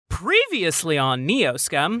Previously on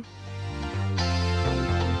Neoscum,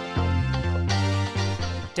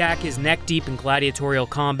 Dak is neck-deep in gladiatorial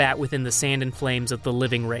combat within the sand and flames of the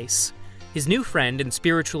living race. His new friend and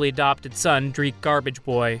spiritually adopted son, Dreek Garbage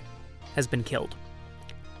Boy, has been killed.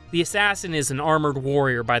 The assassin is an armored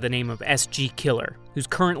warrior by the name of SG Killer, who's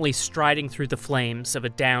currently striding through the flames of a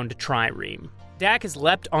downed trireme. Dak has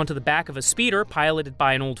leapt onto the back of a speeder piloted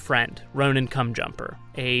by an old friend, Ronan Cumjumper,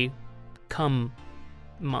 a cum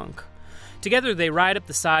monk. Together they ride up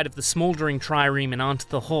the side of the smoldering trireme and onto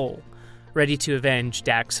the hull, ready to avenge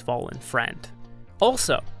Dak's fallen friend.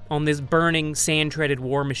 Also, on this burning, sand-treaded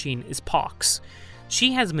war machine is Pox.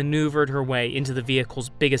 She has maneuvered her way into the vehicle's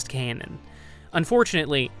biggest cannon.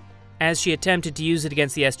 Unfortunately, as she attempted to use it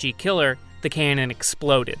against the SG Killer, the cannon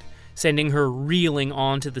exploded, sending her reeling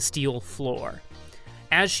onto the steel floor.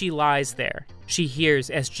 As she lies there, she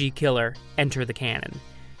hears SG Killer enter the cannon.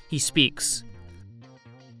 He speaks.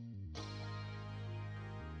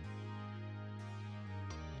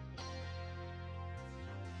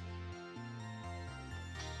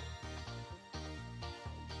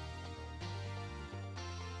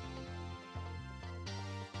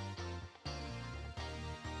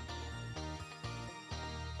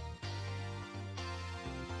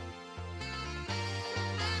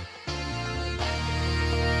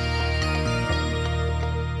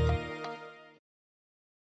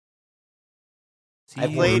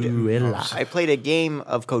 I played a game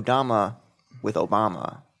of Kodama with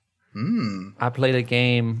Obama. I played a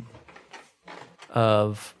game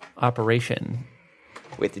of Operation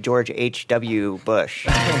with George H.W. Bush.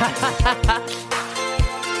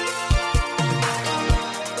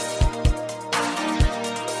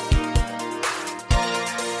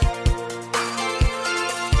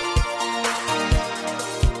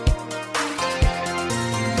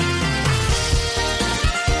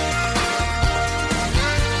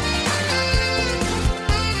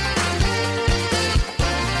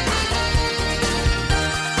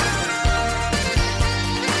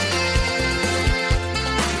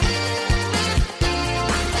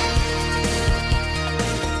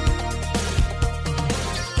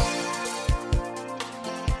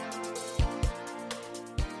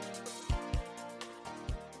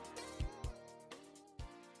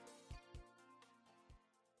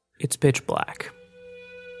 It's pitch black.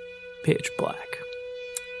 Pitch black.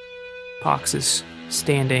 Pox is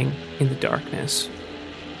standing in the darkness,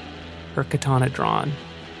 her katana drawn,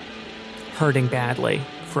 hurting badly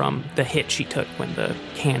from the hit she took when the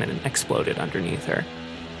cannon exploded underneath her.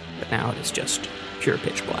 But now it is just pure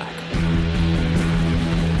pitch black.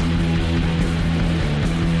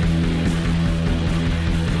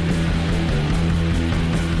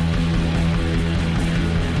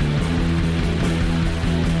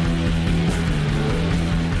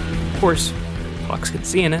 Of course, Pox could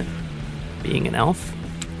see in it, being an elf,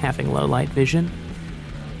 having low light vision.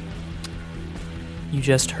 You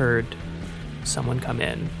just heard someone come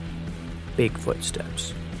in, big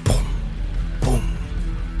footsteps. Boom, boom,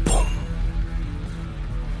 boom.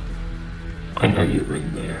 I know you're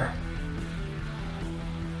in there.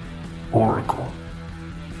 Oracle.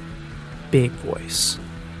 Big voice.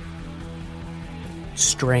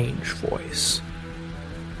 Strange voice.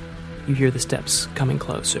 You hear the steps coming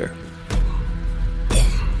closer.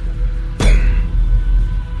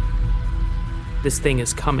 This thing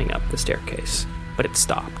is coming up the staircase, but it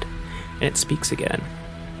stopped, and it speaks again.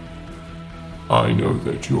 I know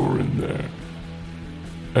that you're in there,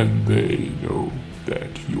 and they know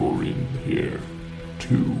that you're in here,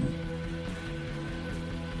 too.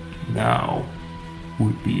 Now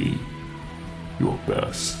would be your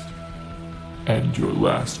best and your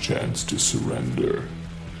last chance to surrender,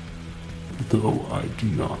 though I do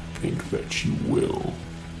not think that you will.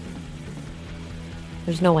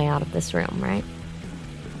 There's no way out of this room, right?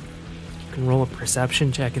 You can roll a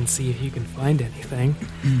perception check and see if you can find anything.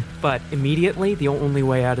 But immediately, the only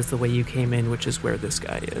way out is the way you came in, which is where this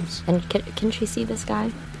guy is. And can she see this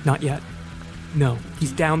guy? Not yet. No,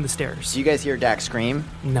 he's down the stairs. Do you guys hear Dak scream?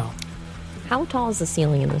 No. How tall is the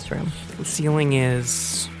ceiling in this room? The ceiling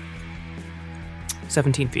is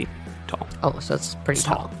 17 feet tall. Oh, so it's pretty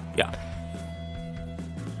tall. Yeah.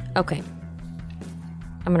 Okay.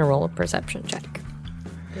 I'm gonna roll a perception check.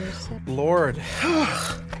 Lord.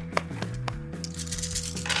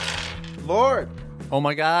 Lord. Oh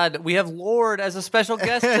my God, we have Lord as a special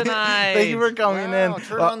guest tonight. Thank you for coming in.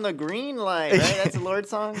 Turn on the green light, right? That's a Lord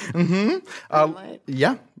song?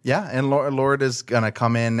 Yeah. And Lord is going to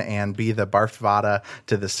come in and be the Barf Vada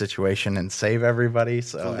to the situation and save everybody,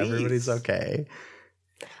 so everybody's okay.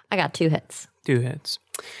 I got 2 hits. 2 hits.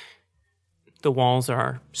 The walls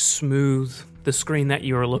are smooth. The screen that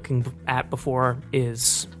you were looking at before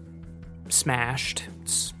is smashed.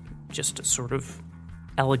 It's just a sort of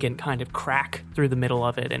elegant kind of crack through the middle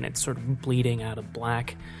of it, and it's sort of bleeding out of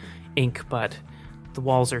black ink, but the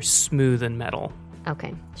walls are smooth and metal.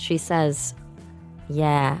 Okay. She says,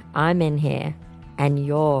 yeah, I'm in here, and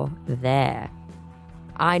you're there.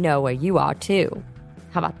 I know where you are, too.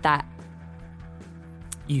 How about that?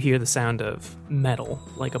 You hear the sound of metal,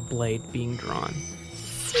 like a blade being drawn.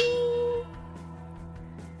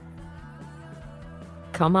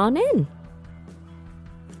 Come on in.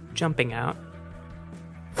 Jumping out.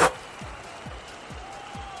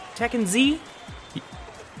 Tech and Z,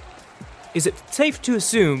 is it safe to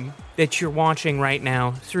assume that you're watching right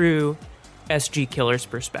now through SG Killer's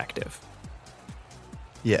perspective?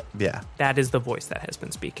 Yeah. That is the voice that has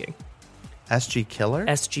been speaking. SG Killer?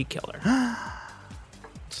 SG Killer.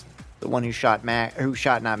 The one who shot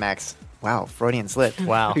not Max. Wow, Freudian slip.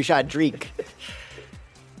 Wow. Who shot Dreek.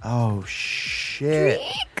 Oh, shit.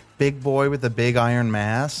 Big boy with the big iron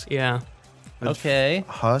mask. Yeah. Okay.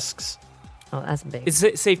 Husks. Oh, that's big. Is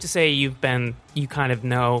it safe to say you kind of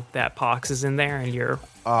know that Pox is in there and you're...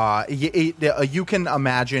 You can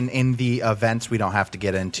imagine in the events, we don't have to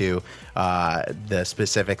get into the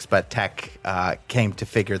specifics, but Tech came to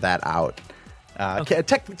figure that out. Okay.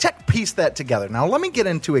 Tech pieced that together. Now, let me get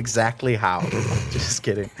into exactly how. Just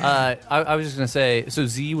kidding. I was just going to say, so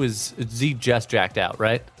Z just jacked out,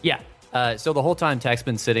 right? Yeah. So the whole time Tech's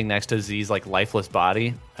been sitting next to Z's like lifeless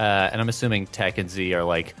body, and I'm assuming Tech and Z are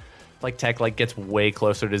like Tech like gets way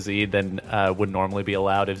closer to Z than would normally be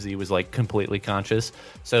allowed if Z was like completely conscious.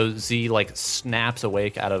 So Z like snaps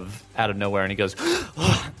awake out of nowhere, and he goes,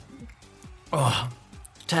 "Oh,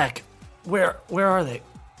 Tech, where are they?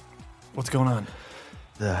 What's going on?"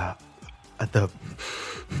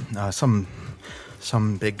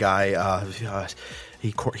 Some big guy.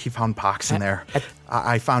 He found Pox in there.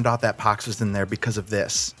 I found out that Pox was in there because of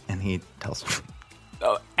this, and he tells him.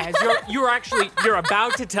 As you're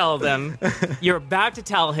about to tell them, you're about to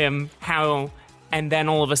tell him how, and then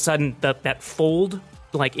all of a sudden that fold,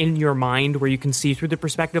 like in your mind where you can see through the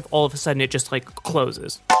perspective, all of a sudden it just like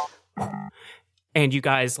closes. And you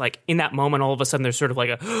guys, like in that moment, all of a sudden there's sort of like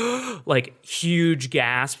a like huge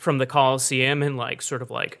gasp from the Coliseum, and like sort of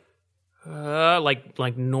like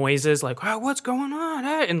noises like, oh, what's going on?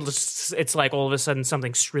 And it's like all of a sudden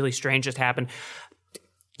something really strange just happened.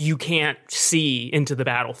 You can't see into the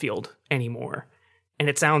battlefield anymore. And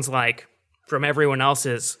it sounds like from everyone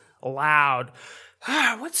else's loud,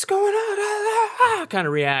 what's going on? Kind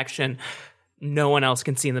of reaction. No one else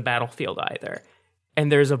can see in the battlefield either.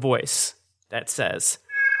 And there's a voice that says,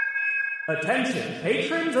 "Attention,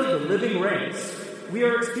 patrons of the living race. We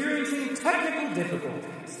are experiencing technical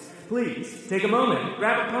difficulties. Please take a moment,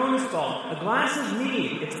 grab a bonus ball, a glass of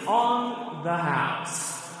mead. It's on the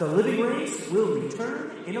house. The living race will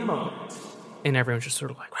return in a moment." And everyone's just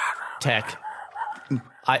sort of like, rah, rah, Tech,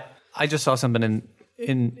 I just saw something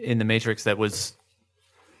in the Matrix that was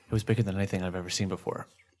bigger than anything I've ever seen before.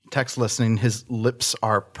 Tech's listening. His lips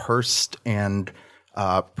are pursed and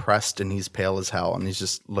pressed, and he's pale as hell, and he's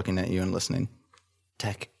just looking at you and listening.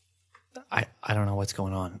 Tech, I don't know what's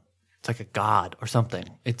going on. It's like a god or something.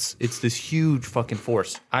 It's this huge fucking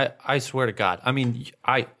force. I swear to God. I mean,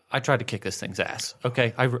 I tried to kick this thing's ass.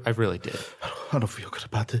 Okay, I really did. I don't feel good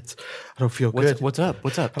about this. I don't feel good. What's up? I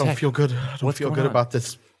don't feel good. I don't feel good about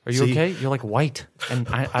this. Are you okay? You're like white, and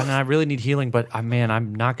I really need healing. But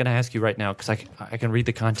I'm not going to ask you right now because I can read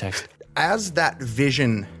the context. As that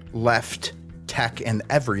vision left Tech and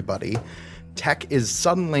everybody, Tech is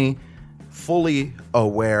suddenly fully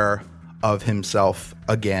aware of himself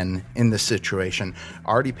again in this situation,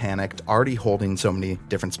 already panicked, already holding so many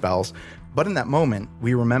different spells. But in that moment,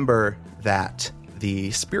 we remember that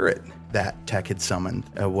the spirit that Tech had summoned,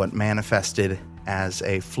 what manifested as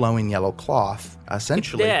a flowing yellow cloth,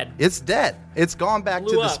 essentially, it's dead. It's gone back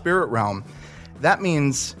to the spirit realm. That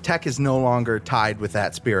means Tech is no longer tied with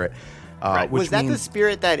that spirit. Right. Was that the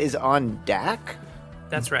spirit that is on Dak?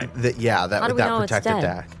 That's right. That protected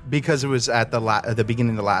Dak. Because it was at the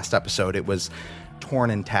beginning of the last episode, it was torn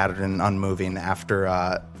and tattered and unmoving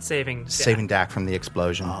after saving Dak from the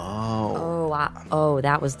explosion. Oh,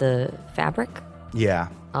 that was the fabric? Yeah.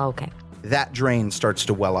 Oh, okay. That drain starts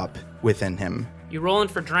to well up within him. You rolling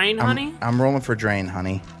for drain, honey? I'm rolling for drain,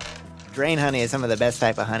 honey. Drain honey is some of the best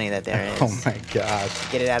type of honey that there is. Oh my God.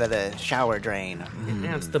 Get it out of the shower drain.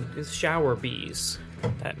 Yeah, it's shower bees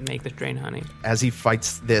that make the drain honey. As he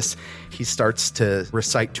fights this, he starts to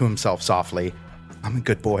recite to himself softly, "I'm a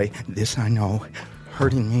good boy, this I know.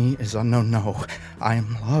 Hurting me is unknown, no. I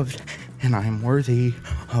am loved, and I am worthy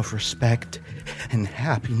of respect and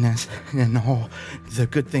happiness and all the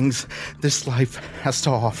good things this life has to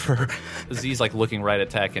offer. Z's like looking right at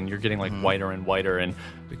Tech, and you're getting like whiter and whiter, and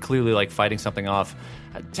clearly like fighting something off.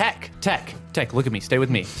 Tech, look at me. Stay with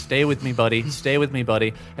me, buddy. Stay with me,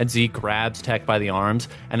 buddy. And Z grabs Tech by the arms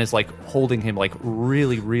and is like holding him like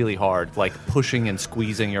really, really hard, like pushing and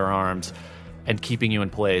squeezing your arms and keeping you in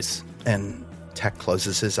place. And Tech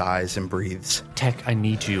closes his eyes and breathes. Tech, I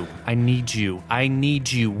need you. We need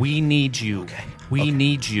you. Okay. We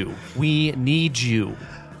need you.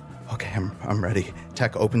 Okay, I'm ready.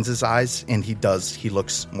 Tech opens his eyes, and he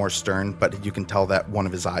looks more stern, but you can tell that one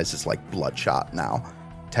of his eyes is like bloodshot now.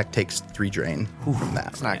 Tech takes 3 drain from that.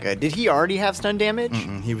 That's not good. Did he already have stun damage?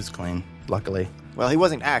 He was clean, luckily. Well, he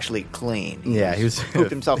wasn't actually clean. Yeah, he was pooped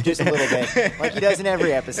himself just a little bit, like he does in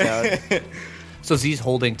every episode. So Z's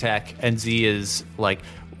holding Tech, and Z is like,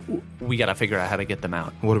 we got to figure out how to get them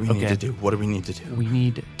out. What do we need to do? We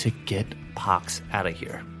need to get Pox out of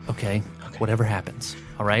here, okay? Whatever happens,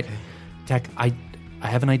 all right? Okay. Tech, I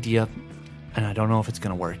have an idea, and I don't know if it's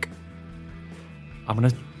going to work. I'm going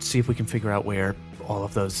to see if we can figure out where all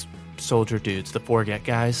of those soldier dudes, the Forget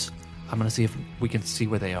guys, I'm going to see if we can see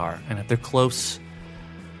where they are. And if they're close,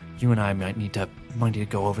 you and I might need to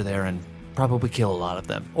go over there and probably kill a lot of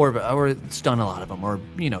them, or stun a lot of them, or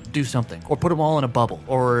do something, or put them all in a bubble,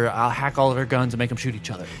 or I'll hack all of their guns and make them shoot each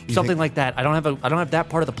other, something like that. I don't have that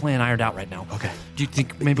part of the plan ironed out right now. Okay. Do you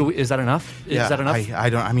think maybe is that enough? Yeah, is that enough? I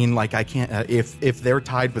don't. I mean, like I can't. If they're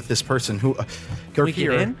tied with this person who, can we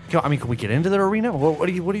get in? Can we get into their arena? What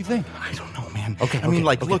do you think? I don't know, man. Okay. I mean,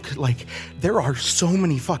 look, like there are so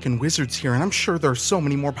many fucking wizards here, and I'm sure there are so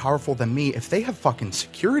many more powerful than me. If they have fucking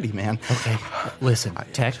security, man. Okay. Listen,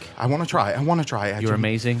 Tech. I want to try. You're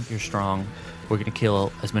amazing. You're strong. We're going to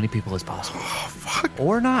kill as many people as possible. Oh, fuck.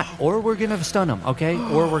 Or not. Or we're going to stun them, okay?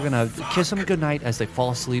 Or we're going to kiss them goodnight as they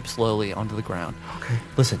fall asleep slowly onto the ground. Okay.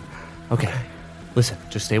 Listen. Okay. Listen.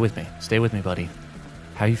 Just stay with me. Stay with me, buddy.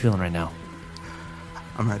 How are you feeling right now?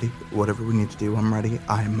 I'm ready. Whatever we need to do, I'm ready.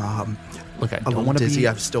 I'm Look, I a don't want to dizzy. be...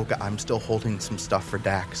 I'm still holding some stuff for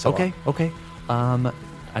Dak. So Okay.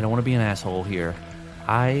 I don't want to be an asshole here.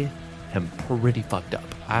 I am pretty fucked up.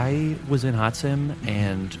 I was in Hot Sim,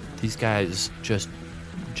 and these guys just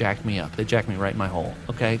jacked me up. They jacked me right in my hole,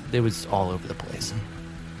 okay? It was all over the place.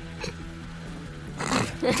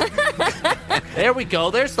 There we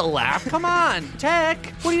go. There's the laugh. Come on,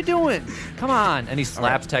 Tech. What are you doing? Come on. And he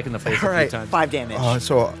slaps Tech in the face a few times. 5 damage.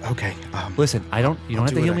 Okay. Listen, you don't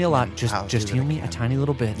have to heal me a lot. I'll Just do heal what I me a can. tiny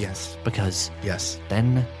little bit. Yes. Because Yes.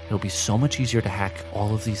 then it'll be so much easier to hack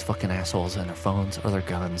all of these fucking assholes and their phones or their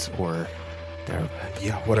guns or their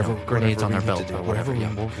Whatever. grenades whatever on their we need belt to do, or whatever. we-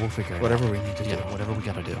 We'll figure it whatever out. we need to do. Whatever we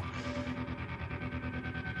gotta do.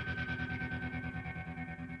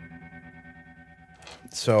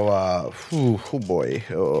 So, oh boy.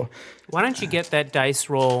 Oh. Why don't you get that dice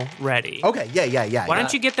roll ready? Okay. Yeah. Why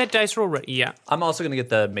don't you get that dice roll ready? Yeah. I'm also going to get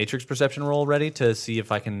the Matrix Perception roll ready to see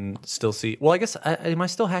if I can still see. Well, I guess, am I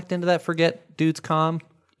still hacked into that Forget Dude's comm?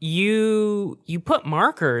 You put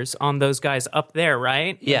markers on those guys up there,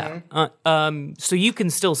 right? Yeah. So you can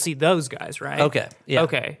still see those guys, right? Okay, yeah.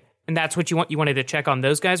 Okay. And that's what you want? You wanted to check on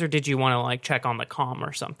those guys, or did you want to like check on the comm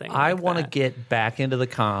or something? I like want to that? get back into the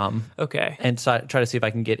comm. Okay. And try to see if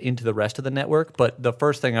I can get into the rest of the network. But the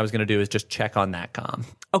first thing I was going to do is just check on that comm.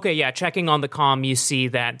 Okay, yeah. Checking on the comm, you see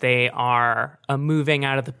that they are moving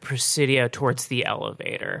out of the Presidio towards the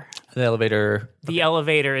elevator. The elevator. The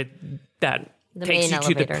elevator that The takes main you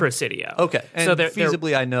to the elevator. Presidio. Okay. And so they're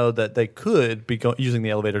feasibly, I know that they could be using the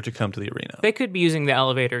elevator to come to the arena. they could be using the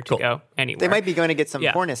elevator to go anywhere. They might be going to get some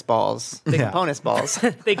Yeah. Pornis balls. Bonus balls.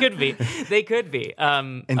 They could be. They could be.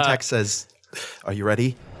 And Tech says, "Are you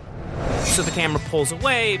ready?" So the camera pulls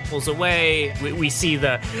away. We see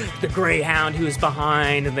the Greyhound who is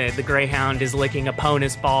behind, and the Greyhound is licking a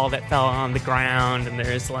Ponus ball that fell on the ground, and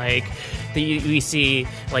there's like, we see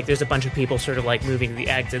like there's a bunch of people sort of like moving to the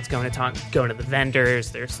exits, going to the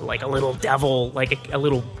vendors. There's like a little devil, like a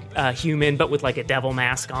little human, but with like a devil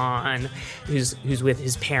mask on, who's with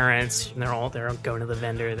his parents, and they're going to the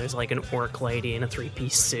vendor. There's like an orc lady in a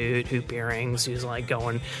 3-piece suit, hoop earrings, who's like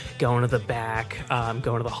going to the back,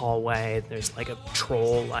 going to the hallway. There's like a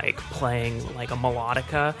troll like playing like a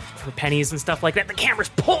melodica for pennies and stuff like that. The camera's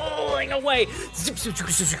pulling away. Zip, zip, zip,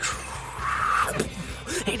 zip, zip.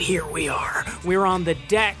 And here we are. We're on the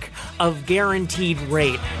deck of Guaranteed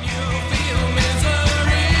Rate.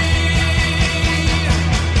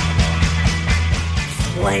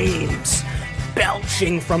 Flames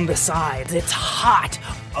belching from the sides. It's hot.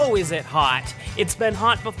 Oh, is it hot? It's been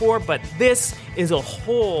hot before, but this is a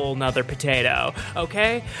whole nother potato,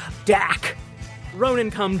 okay? Dak,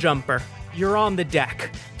 Ronin Cum Jumper, You're on the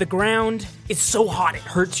deck. The ground is so hot it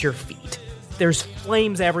hurts your feet. There's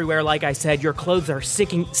flames everywhere, like I said. Your clothes are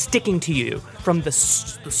sticking to you from the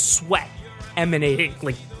sweat emanating.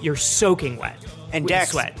 Like, you're soaking wet. And with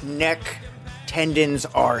Deck's sweat. neck tendons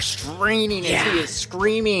are straining as he is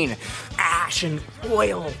screaming. Ash and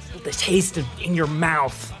oil, the taste in your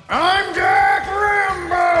mouth. I'm Jack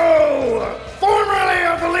Rambo, formerly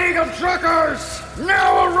of the League of Truckers,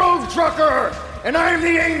 now a rogue trucker, and I'm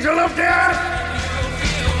the Angel of Death.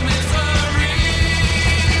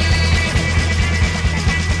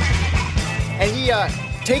 And he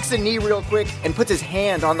takes a knee real quick and puts his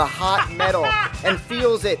hand on the hot metal and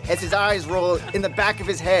feels it as his eyes roll in the back of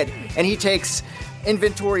his head. And he takes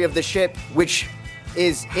inventory of the ship, which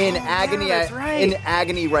is in agony. that's right. In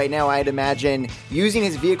agony right now, I'd imagine. Using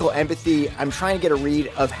his vehicle empathy, I'm trying to get a read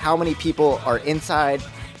of how many people are inside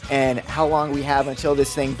and how long we have until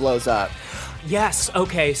this thing blows up. Yes,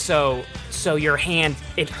 okay, so your hand,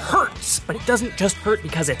 it hurts, but it doesn't just hurt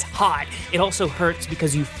because it's hot. It also hurts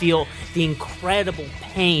because you feel the incredible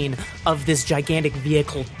pain of this gigantic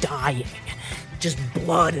vehicle dying. Just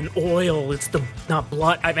blood and oil. It's not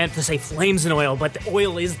blood, I meant to say flames and oil, but the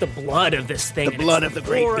oil is the blood of this thing. The blood of the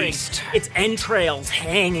great beast. Its entrails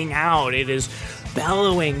hanging out. It is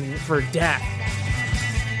bellowing for death.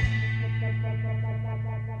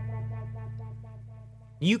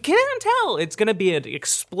 You can tell it's going to be an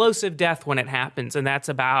explosive death when it happens, and that's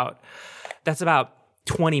about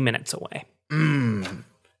 20 minutes away.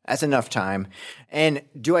 That's enough time. And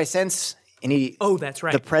do I sense any... Oh, that's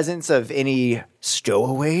right. The presence of any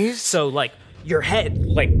stowaways? So, like, your head,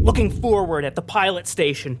 like, looking forward at the pilot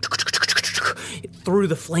station, through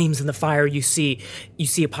the flames and the fire, you see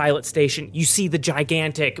a pilot station. You see the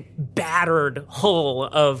gigantic, battered hull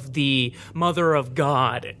of the Mother of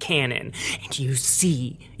God cannon. And you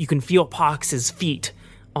can feel Pox's feet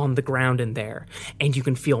on the ground in there. And you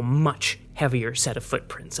can feel much heavier set of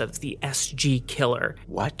footprints of the SG killer.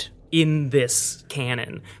 What? In this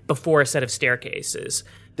cannon, before a set of staircases.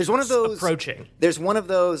 There's one of those... Approaching. There's one of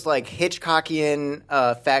those, like, Hitchcockian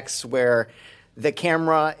effects where the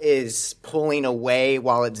camera is pulling away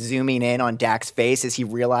while it's zooming in on Dak's face as he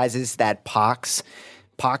realizes that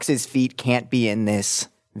Pox's feet can't be in this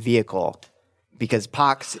vehicle because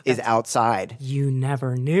Pox is outside. You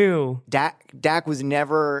never knew. Dak was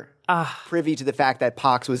never privy to the fact that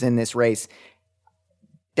Pox was in this race.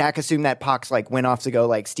 Dak assumed that Pox, like, went off to go,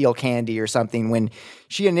 like, steal candy or something when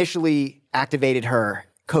she initially activated her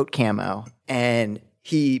coat camo, and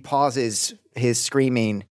he pauses his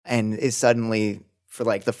screaming and is suddenly, for,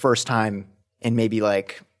 like, the first time in maybe,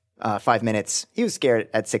 like, 5 minutes. He was scared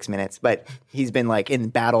at 6 minutes, but he's been, like, in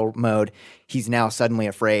battle mode. He's now suddenly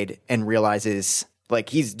afraid and realizes, like,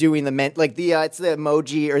 he's doing it's the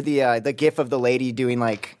emoji or the gif of the lady doing,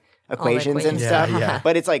 like, equations and stuff. Yeah.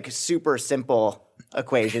 But it's, like, super simple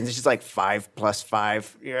equations. It's just like 5 +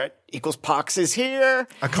 5 equals Pox is here.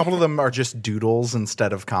 A couple of them are just doodles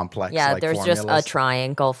instead of complex. Yeah, like, there's formulas. just a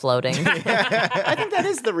triangle floating. I think that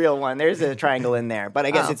is the real one. There's a triangle in there, but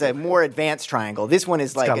I guess it's a more advanced triangle. This one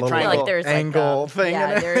is like got a a little triangle. like there's angle like thing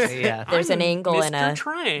in it. there's an angle Mr. and a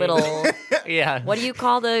Triangle. little. Yeah. What do you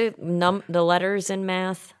call the letters in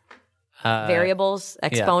math? Variables,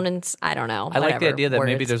 exponents. I don't know. I like the whatever idea that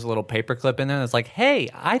maybe words. there's a little paperclip in there that's like, hey,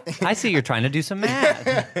 I see you're trying to do some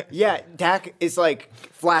math. Yeah, Dak is like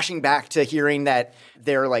flashing back to hearing that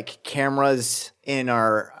there are like cameras in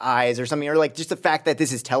our eyes or something, or like just the fact that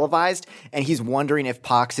this is televised, and he's wondering if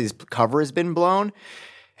Pox's cover has been blown,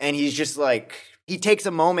 and he's just like, he takes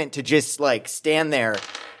a moment to just like stand there,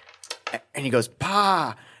 and he goes,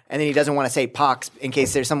 "Pa," and then he doesn't want to say Pox in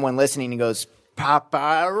case there's someone listening. He goes,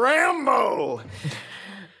 "Papa Rambo,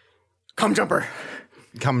 come jumper."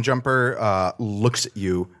 Come Jumper looks at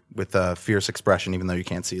you with a fierce expression, even though you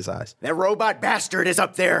can't see his eyes. That robot bastard is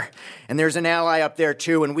up there, and there's an ally up there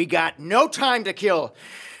too, and we got no time to kill.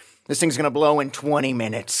 This thing's gonna blow in 20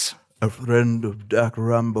 minutes. A friend of Dak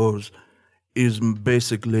Rambo's is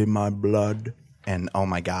basically my blood. And oh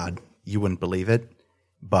my God, you wouldn't believe it,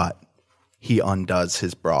 but he undoes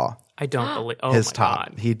his bra. I don't believe. Oh His my top.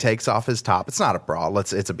 God. He takes off his top. It's not a bra.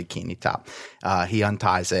 It's a bikini top. He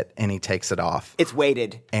unties it and he takes it off. It's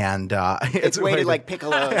weighted. And It's weighted like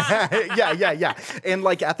Piccolo's. yeah. And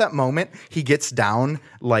like at that moment, he gets down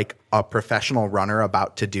like a professional runner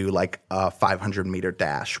about to do like a 500-meter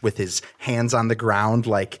dash with his hands on the ground,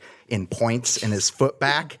 like in points and his foot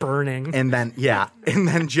back. Burning. And then,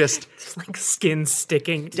 just It's like skin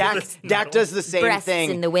sticking. to this Dak metal. does the same Breaths thing.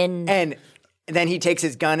 in the wind. And then he takes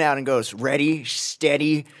his gun out and goes, ready,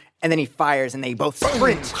 steady, And then he fires, and they both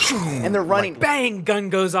sprint, and they're running. Bang! Gun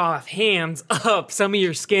goes off. Hands up. Some of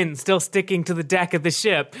your skin still sticking to the deck of the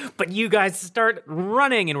ship. But you guys start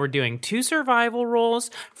running, and we're doing 2 survival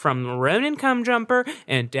rolls from Ronan Cumjumper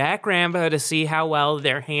and Dak Rambo to see how well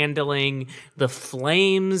they're handling the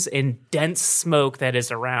flames and dense smoke that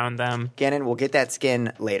is around them. Gannon, we'll get that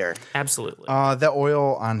skin later. Absolutely. The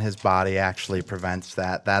oil on his body actually prevents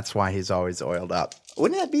that. That's why he's always oiled up.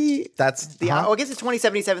 Wouldn't that be? That's the. I guess it's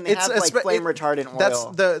 2077. They have like flame retardant oil. That's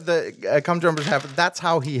the cum jumpers have. That's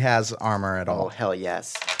how he has armor at all. Oh hell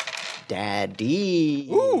yes, Daddy.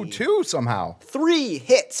 Ooh, 2 somehow. 3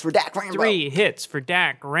 hits for Dak Rambo. 3 hits for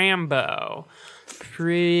Dak Rambo.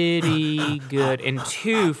 Pretty good. And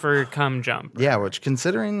 2 for Cumjumper. Yeah, which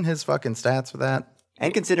considering his fucking stats for that,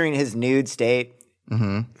 and considering his nude state,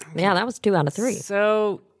 Yeah, that was 2 out of 3.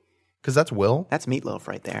 So because that's Will. that's Meatloaf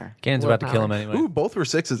right there. Gannon's about to kill him anyway. Ooh, both were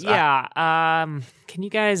 6s. yeah, can you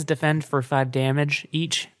guys defend for 5 damage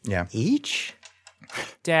each? Yeah. Each.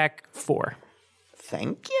 Dak 4.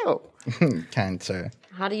 Thank you. Kind sir.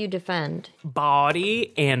 How do you defend?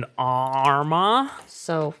 Body and armor.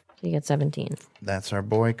 So you get 17. That's our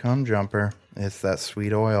boy cum jumper. It's that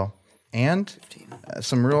sweet oil. And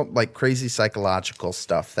some real like crazy psychological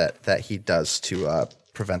stuff that he does to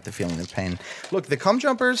prevent the feeling of pain. Look, the cum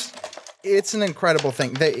jumpers, it's an incredible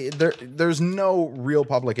thing. There's no real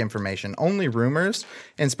public information, only rumors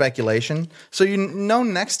and speculation. So you know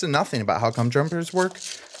next to nothing about how cum jumpers work.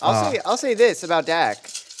 I'll say this about Dak.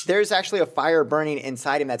 There's actually a fire burning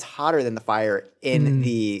inside him that's hotter than the fire in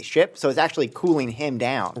the ship, so it's actually cooling him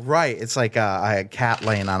down. Right. It's like a cat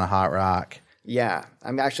laying on a hot rock. Yeah,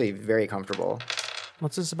 I'm actually very comfortable.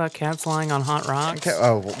 What's this about cats lying on hot rocks?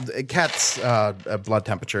 Cats' blood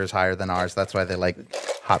temperature is higher than ours. That's why they like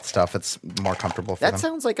hot stuff. It's more comfortable for That them.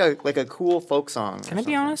 sounds like a cool folk song. Can I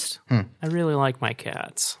be honest? I really like my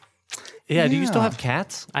cats. Yeah, do you still have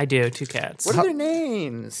cats? I do, 2 cats. What are their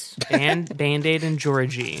names? Band-Aid and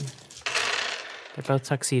Georgie. They're both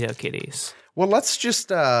tuxedo kitties. Well, let's just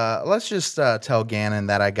tell Gannon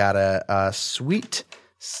that I got a sweet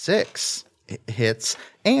 6 hits,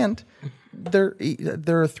 and there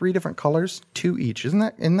are 3 different colors, 2 each. Isn't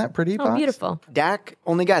that pretty? Oh, Box? beautiful. Dak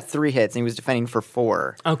only got 3 hits, and he was defending for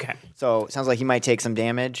 4. Okay. So it sounds like he might take some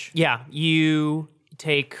damage. Yeah, you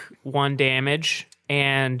take 1 damage,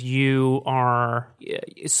 and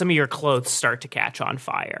some of your clothes start to catch on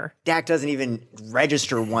fire. Dak doesn't even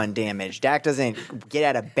register 1 damage. Dak doesn't get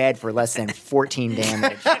out of bed for less than 14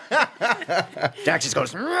 damage. Dak just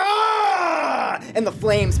goes, "Rah!" And the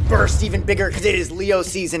flames burst even bigger because it is Leo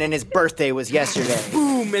season and his birthday was yesterday.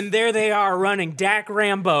 Boom, and there they are running. Dak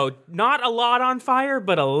Rambo, not a lot on fire,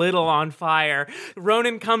 but a little on fire.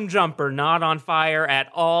 Ronan Cumjumper, not on fire at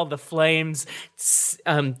all. The flames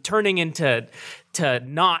turning into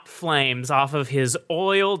not flames off of his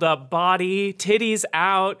oiled up body, titties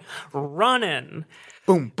out, running.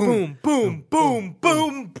 Boom, Boom, boom, boom,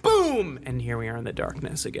 boom, boom. And here we are in the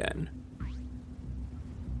darkness again.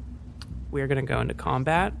 We are going to go into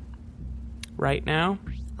combat right now.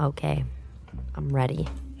 Okay, I'm ready.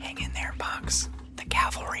 Hang in there, Bugs. The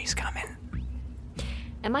cavalry's coming.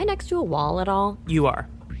 Am I next to a wall at all? You are.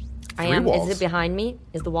 I am. walls. Is it behind me?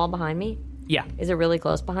 Is the wall behind me? Yeah. Is it really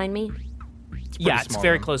close behind me? Yeah, it's small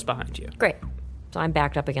very room. close behind you. Great. So I'm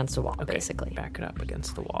backed up against a wall, Okay, basically. Back it up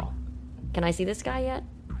against the wall. Can I see this guy yet?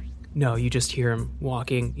 No, you just hear him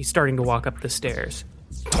walking. He's starting to walk up the stairs.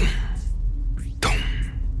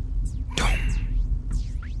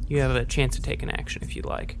 You have a chance to take an action if you'd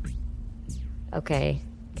like. Okay.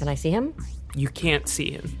 Can I see him? You can't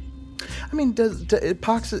see him. I mean,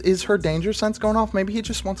 Pox, is her danger sense going off? Maybe he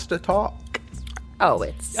just wants to talk. Oh,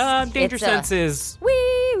 it's Danger it's, sense is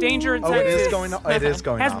Wee! danger Oh, it is sense going off. It is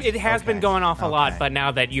going off. It has been Okay. going off a lot, Okay. but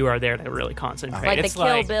now that you are there to really concentrate, Like the it's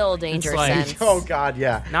Kill Bill danger it's like, sense. Oh God,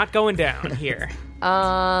 yeah. Not going down here.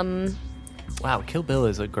 Wow, Kill Bill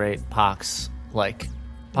is a great Pox. Like,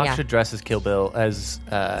 Pox Yeah. should dress as Kill Bill as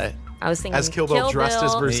I was thinking As Kill Bill dressed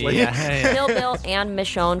as Bruce Lee. Kill Bill and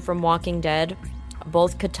Michonne from Walking Dead,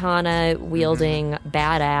 both katana wielding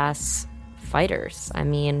badass fighters. I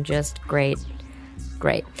mean, just great.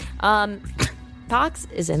 Pox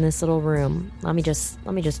is in this little room. Let me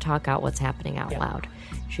just talk out what's happening out loud.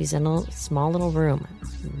 She's in a small little room.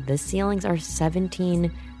 The ceilings are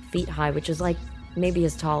 17 feet high, which is like maybe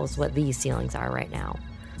as tall as what these ceilings are right now.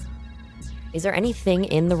 Is there anything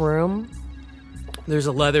in the room? There's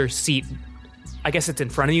a leather seat. I guess it's in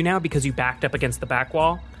front of you now because you backed up against the back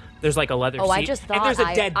wall. There's like a leather seat. Oh, I just thought and there's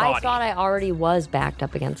a dead body. I thought I already was backed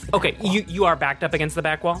up against the Okay, back wall. you are backed up against the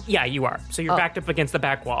back wall? Yeah, you are. So you're backed up against the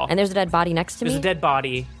back wall. And there's a dead body next to There's me? a dead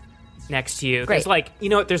body next to you. Great. There's like,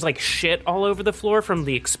 there's like shit all over the floor from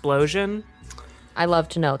the explosion. I love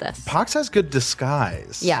to know this. Pox has good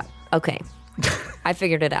disguise. Yeah, okay. I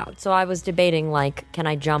figured it out. So I was debating, like, can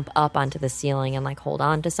I jump up onto the ceiling and, like, hold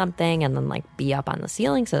on to something and then, like, be up on the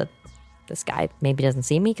ceiling so that this guy maybe doesn't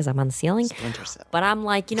see me because I'm on the ceiling? But I'm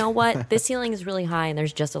like, you know what? This ceiling is really high and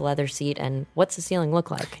there's just a leather seat. And what's the ceiling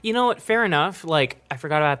look like? You know what? Fair enough. Like, I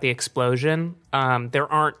forgot about the explosion. There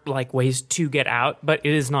aren't, like, ways to get out, but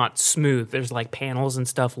it is not smooth. There's, like, panels and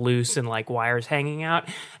stuff loose and, like, wires hanging out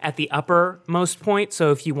at the uppermost point.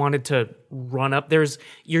 So if you wanted to run up,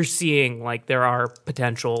 you're seeing, like, there are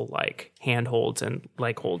potential, like, handholds and,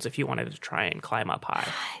 like, holds if you wanted to try and climb up high.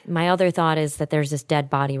 My other thought is that there's this dead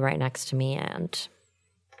body right next to me and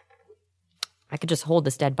I could just hold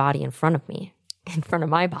this dead body in front of me, in front of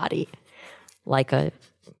my body, like a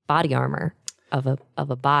body armor of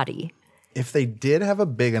a body. If they did have a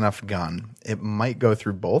big enough gun, it might go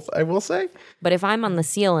through both, I will say. But if I'm on the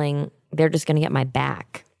ceiling, they're just going to get my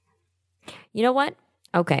back. You know what?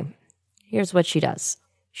 Okay, here's what she does.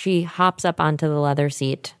 She hops up onto the leather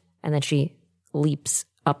seat, and then she leaps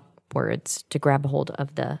upwards to grab a hold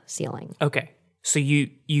of the ceiling. Okay, so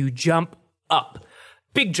you jump up.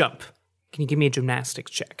 Big jump. Can you give me a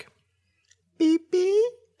gymnastics check? Beep,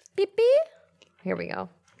 beep. Beep, beep. Here we go.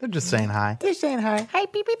 They're just saying hi. They're saying hi. Hi,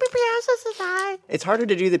 beep, beep, beep, beep. Hi. It's harder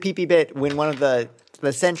to do the pee-pee bit when one of the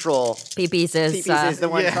central Pee-pees is, pee-pees is the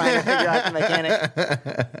one trying to figure out the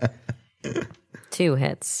mechanic. 2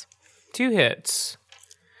 hits. 2 hits.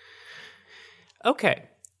 Okay.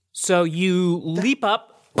 So you leap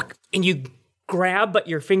up and you grab, but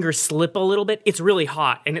your fingers slip a little bit. It's really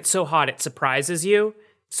hot, and it's so hot it surprises you.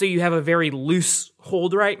 So you have a very loose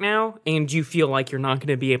hold right now, and you feel like you're not going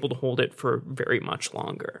to be able to hold it for very much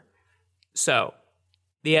longer. So,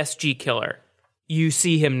 the SG killer. You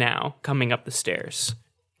see him now coming up the stairs.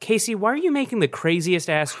 Casey, why are you making the craziest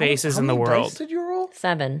ass faces in the How many world? dice did you roll?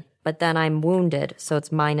 7. But then I'm wounded, so it's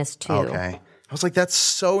 -2. Okay. I was like, that's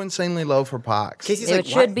so insanely low for Pox. Casey's It like,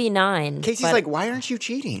 should be 9. Casey's but like, why aren't you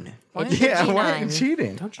cheating? it should be why are 9. you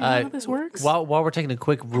cheating? Don't you know how this works? While we're taking a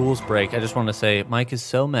quick rules break, I just want to say Mike is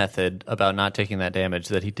so method about not taking that damage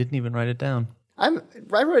that he didn't even write it down. I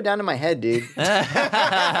wrote it down in my head, dude.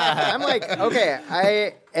 I'm like, okay,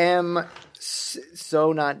 I am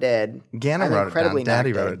so not dead. Gannon I'm wrote it incredibly down.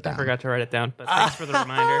 Daddy not wrote dead. it down. I forgot to write it down, but thanks for the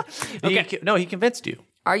reminder. Okay. No, he convinced you.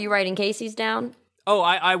 Are you writing Casey's down? Oh,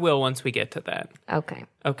 I will once we get to that. Okay.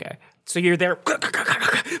 Okay. So you're there,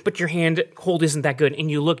 but your hand hold isn't that good, and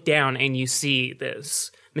you look down and you see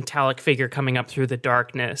this metallic figure coming up through the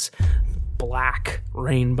darkness, black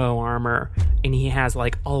rainbow armor, and he has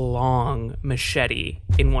like a long machete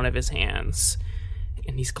in one of his hands,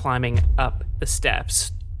 and he's climbing up the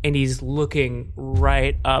steps, and he's looking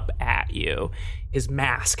right up at you. His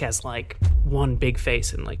mask has like one big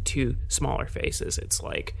face and like 2 smaller faces. It's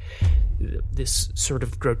like this sort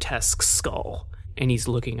of grotesque skull, and he's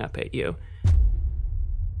looking up at you.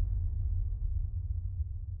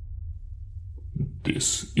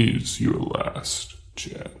 This is your last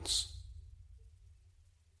chance.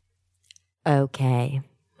 Okay.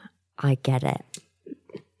 I get it.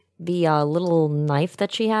 The little knife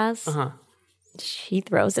that she has, she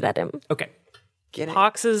throws it at him. Okay. Get it?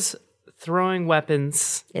 Pox's throwing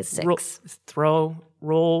weapons. It's 6.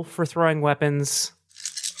 Roll for throwing weapons.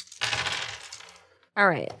 All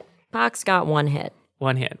right. Pox got 1 hit.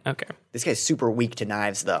 1 hit. Okay. This guy's super weak to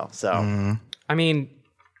knives, though. So I mean,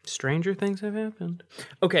 stranger things have happened.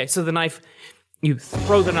 Okay, so the knife, you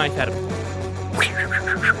throw the knife at him.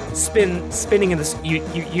 Spinning in this, you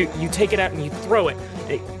take it out and you throw it.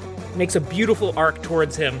 It makes a beautiful arc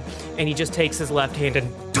towards him, and he just takes his left hand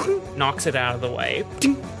and knocks it out of the way.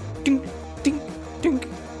 Ding, ding, ding, ding.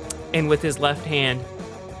 And with his left hand,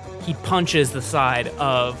 he punches the side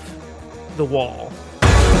of the wall.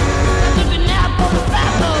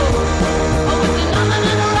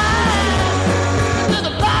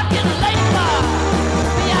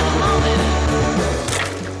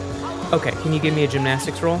 Okay, can you give me a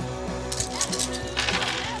gymnastics roll?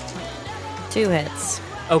 2 hits.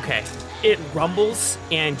 Okay. It rumbles,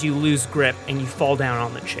 and you lose grip, and you fall down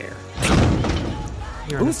on the chair.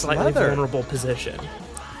 You're in a slightly leather. vulnerable position.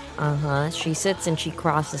 She sits and she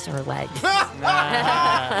crosses her legs.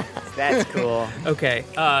 that's cool. Okay,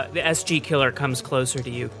 the SG killer comes closer to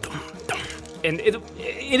you. And it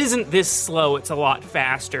isn't this slow, it's a lot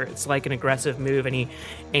faster. It's like an aggressive move, and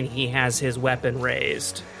he has his weapon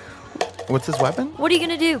raised. What's his weapon? What are you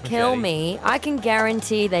going to do? Kill me? I can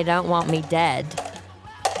guarantee they don't want me dead.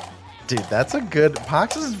 Dude, that's a good...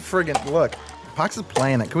 Pox is friggin'... Look, Pox is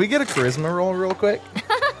playing it. Can we get a charisma roll real quick?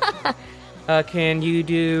 Can you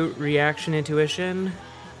do reaction intuition?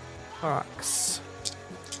 Pox.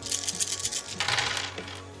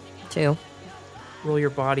 2. Roll your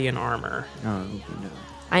body and armor. No, no.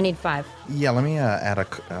 I need 5. Yeah, let me add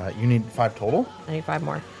a. You need 5 total? I need 5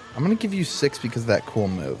 more. I'm going to give you 6 because of that cool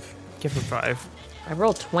move. Give her 5. I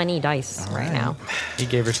rolled 20 dice right now. He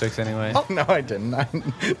gave her 6 anyway. Oh, no, I didn't.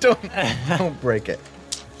 Don't break it.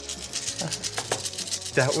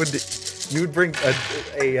 That would. You would bring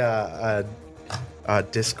a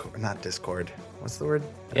Discord. Not Discord. What's the word?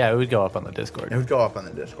 Yeah, it would go up on the Discord. It would go up on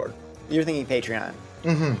the Discord. You're thinking Patreon.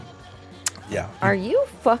 Yeah. Are you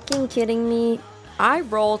fucking kidding me? I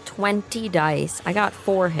rolled 20 dice. I got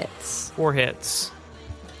 4 hits. 4 hits.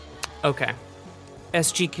 Okay.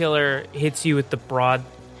 SG Killer hits you with the broad.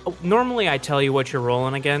 Oh, normally I tell you what you're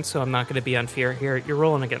rolling against, so I'm not going to be unfair here. You're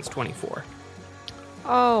rolling against 24.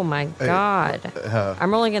 Oh my god.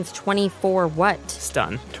 I'm rolling against 24 what?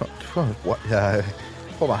 Stun. What?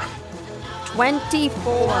 Hold on.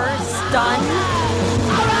 24 stun?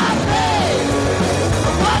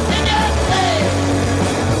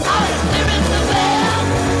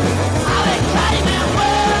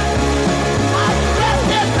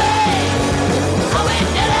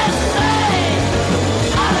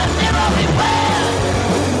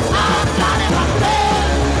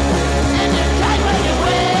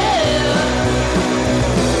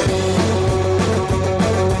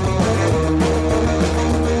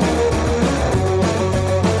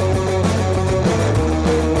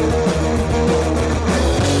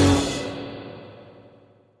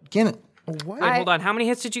 Again, what? Wait, hold on. How many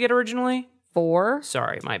hits did you get originally? 4.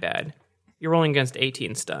 Sorry, my bad. You're rolling against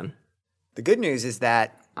 18 stun. The good news is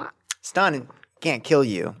that stun can't kill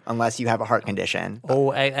you unless you have a heart condition.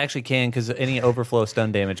 Oh, I actually can, because any overflow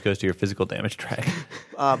stun damage goes to your physical damage track.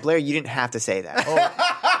 Blair, you didn't have to say that.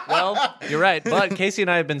 Well, you're right, but Casey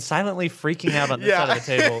and I have been silently freaking out on this side of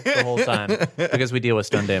the table the whole time because we deal with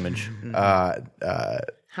stun damage.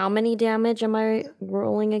 How many damage am I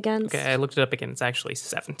rolling against? Okay, I looked it up again. It's actually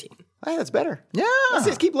 17. Hey, that's better. Yeah. Let's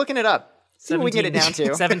just keep looking it up. See what we can get it down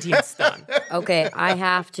to. 17 stun. Okay, I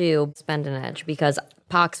have to spend an edge because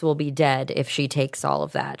Pox will be dead if she takes all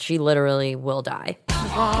of that. She literally will die.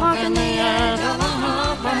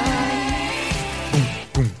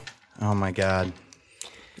 Oh my god.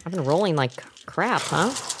 I've been rolling like crap,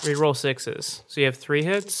 huh? Reroll 6s. So you have 3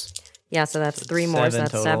 hits? Yeah, so that's 3 more, so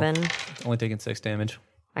that's total. 7. Only taking 6 damage.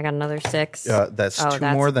 I got another 6. That's 2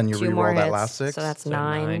 more than you 2 more reroll that hits, last 6. So that's So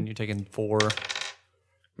 9. You're taking 4.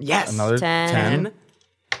 Yes. Another 10.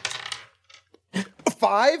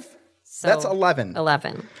 5? So That's 11.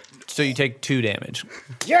 11. So you take 2 damage.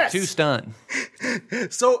 Yes. 2 stun.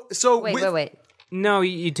 So Wait. No,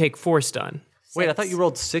 you take 4 stun. Wait, I thought you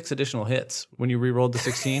rolled 6 additional hits when you re-rolled the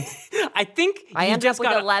 16. I think I you ended just up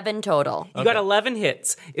with got 11 total. You got 11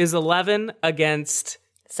 hits. Is 11 against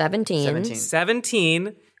 17.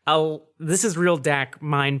 17? This is real Dak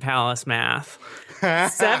Mind Palace math.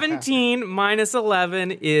 17 minus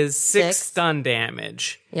 11 is 6 stun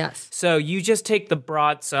damage. Yes. So you just take the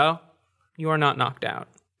broad, so you are not knocked out.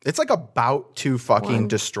 it's like about to fucking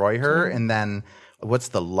destroy her, and then what's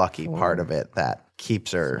the lucky part of it that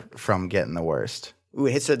keeps her from getting the worst? Ooh,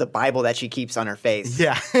 it hits her the Bible that she keeps on her face.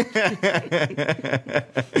 Yeah.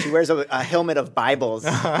 She wears a helmet of Bibles.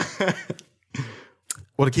 Well,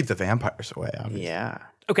 to keep the vampires away, obviously. Yeah.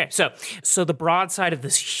 Okay, so the broadside of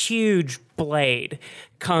this huge blade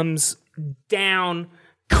comes down,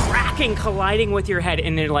 cracking, colliding with your head,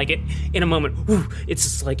 and then like in a moment, whew, it's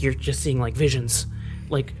just like you're just seeing like visions,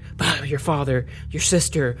 like your father, your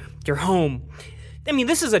sister, your home. I mean,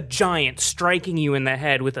 this is a giant striking you in the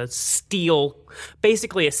head with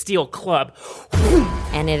basically a steel club.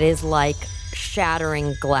 And it is like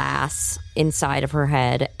shattering glass inside of her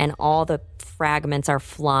head, and all the fragments are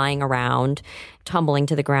flying around, tumbling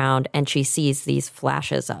to the ground, and she sees these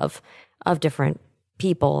flashes of different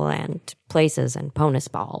people and places and bonus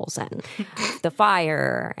balls and the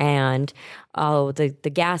fire and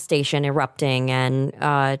the gas station erupting and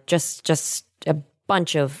just a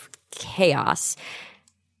bunch of chaos.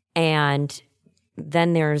 And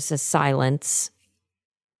then there's a silence,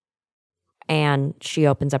 and she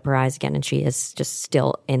opens up her eyes again, and she is just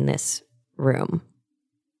still in this room.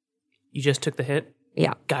 You just took the hit?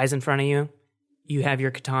 Yeah. Guys in front of you. You have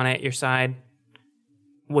your katana at your side.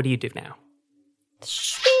 What do you do now?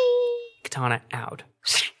 Katana out.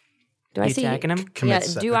 Do I You see attacking him? Yeah.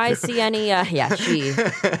 Do I see any? Yeah. She.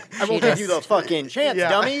 I won't give you the fucking chance,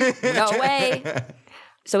 dummy. No way.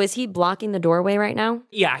 So is he blocking the doorway right now?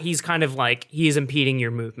 Yeah, he's kind of like, he's impeding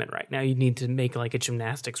your movement right now. You need to make like a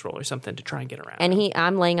gymnastics roll or something to try and get around. And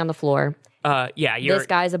I'm laying on the floor. Yeah, This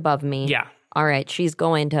guy's above me. Yeah. All right, she's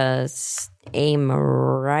going to aim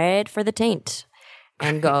right for the taint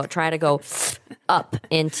and try to go up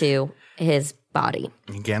into his body.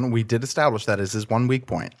 Again, we did establish that as his one weak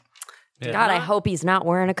point. Yeah. God, I hope he's not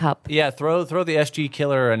wearing a cup. Yeah, throw the SG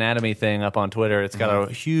Killer anatomy thing up on Twitter. It's got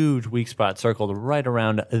a huge weak spot circled right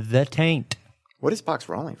around the taint. What is Pox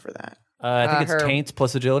rolling for that? I think it's taints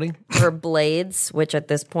plus agility. Her blades, which at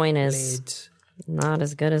this point is not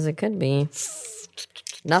as good as it could be.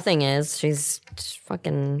 Nothing is. She's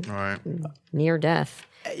fucking near death.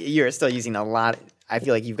 You're still using a lot. I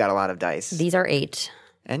feel like you've got a lot of dice. These are 8.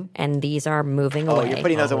 And these are moving Oh, away. you're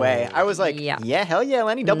putting those away. I was like, yeah, hell yeah,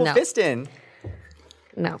 Lenny, double fist in.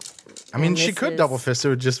 No. I mean, she could double fist. It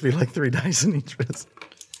would just be like 3 dice in each fist.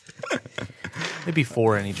 Maybe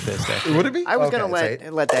 4 in each fist, actually. Would it be? I was going to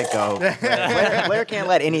let that go. Blair can't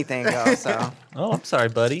let anything go, so. Oh, I'm sorry,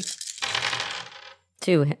 buddy.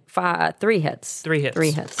 3 hits. 3 hits.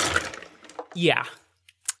 3 hits. Yeah.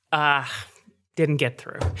 Didn't get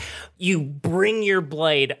through. You bring your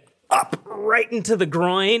blade up right into the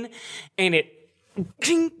groin, and it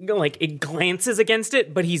glances against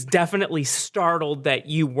it, but he's definitely startled that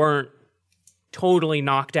you weren't totally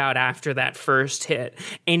knocked out after that first hit.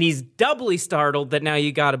 And he's doubly startled that now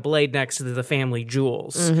you got a blade next to the family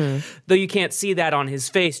jewels. Mm-hmm. Though you can't see that on his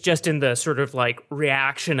face, just in the sort of like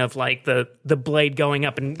reaction of like the blade going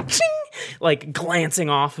up and like glancing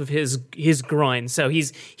off of his groin. So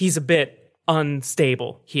he's a bit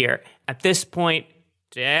unstable here. At this point,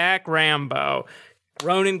 Jack Rambo,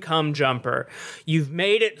 Ronin Cum Jumper, you've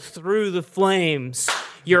made it through the flames.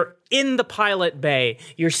 You're in the pilot bay.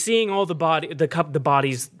 You're seeing all the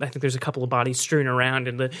bodies. I think there's a couple of bodies strewn around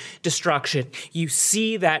in the destruction. You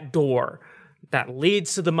see that door that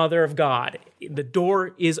leads to the Mother of God. The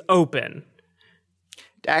door is open.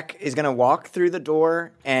 Dak is going to walk through the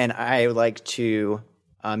door, and I would like to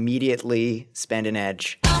immediately spend an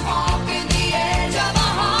edge. I'm walking the edge of a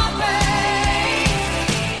heartbreak.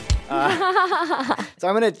 So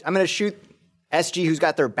I'm gonna shoot SG, who's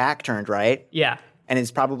got their back turned, right? Yeah. And is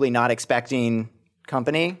probably not expecting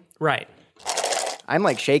company. Right. I'm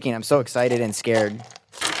like shaking. I'm so excited and scared.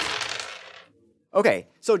 Okay,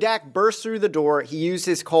 so Dak bursts through the door. He used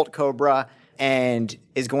his Colt Cobra and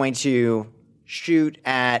is going to shoot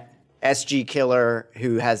at SG Killer,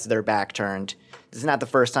 who has their back turned. This is not the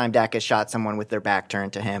first time Dak has shot someone with their back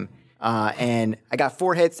turned to him. And I got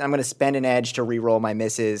 4 hits. I'm going to spend an edge to re-roll my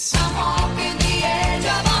misses. I'm walking the edge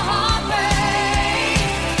of a heartbreak.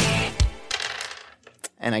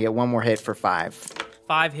 And I get 1 more hit for 5.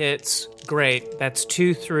 5 hits. Great. That's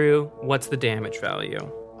 2 through. What's the damage value?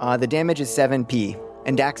 The damage is 7p.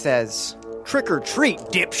 And Dak says, "Trick or treat,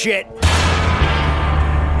 dipshit."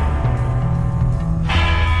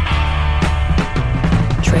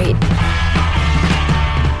 Trade.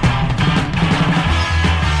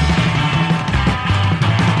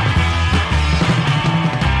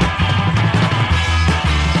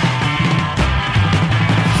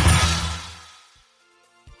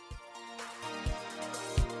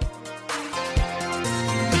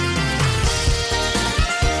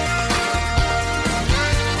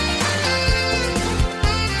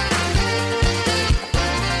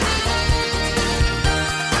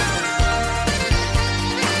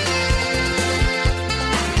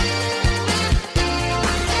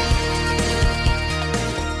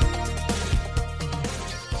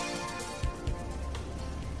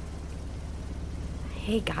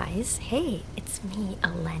 Hey guys, hey, it's me,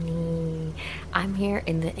 Eleni. I'm here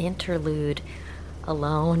in the interlude,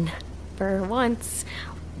 alone, for once.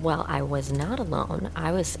 Well, I was not alone.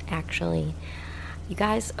 I was actually, you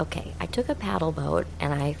guys, okay, I took a paddle boat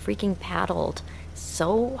and I freaking paddled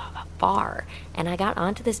so far and I got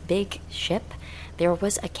onto this big ship. There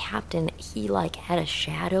was a captain. He like had a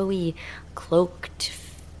shadowy cloaked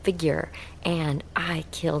figure and I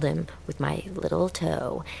killed him with my little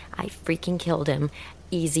toe. I freaking killed him.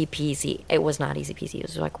 Easy peasy. It was not easy peasy. It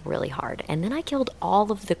was like really hard. And then I killed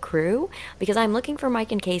all of the crew because I'm looking for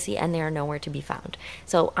Mike and Casey and they are nowhere to be found.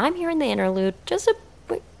 So I'm here in the interlude just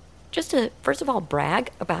to first of all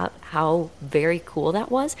brag about how very cool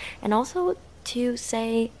that was, and also to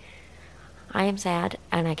say I am sad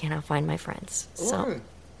and I cannot find my friends. So,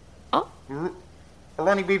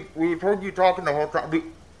 Lenny, we've heard you talking the whole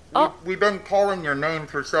time. We've been calling your name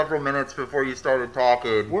for several minutes before you started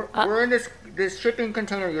talking. We're in this shipping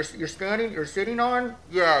container you're sitting on?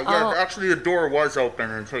 Yeah. Actually, the door was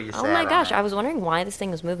open until you sat Oh my on gosh, it. I was wondering why this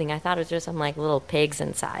thing was moving. I thought it was just some like little pigs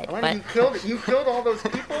inside. Eleni, But you killed all those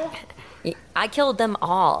people I killed them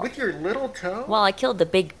all. with your little toe? Well, I killed the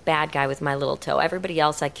big bad guy with my little toe. Everybody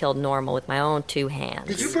else I killed normal with my own 2 hands.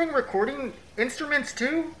 Did you bring recording instruments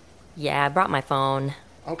too? Yeah, I brought my phone.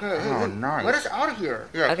 Okay. Oh, nice. Let us out of here.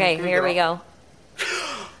 Yeah, Okay, can we here get we off? go.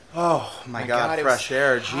 Oh my God, it was fresh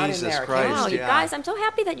air, hot in Jesus there. Christ! Wow, you yeah. guys, I'm so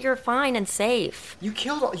happy that you're fine and safe.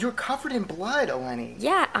 You're covered in blood, Eleni.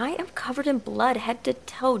 Yeah, I am covered in blood, head to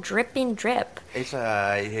toe, dripping drip. It's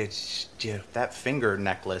that finger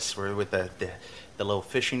necklace with the little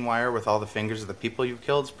fishing wire with all the fingers of the people you've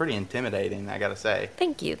killed. It's pretty intimidating, I gotta say.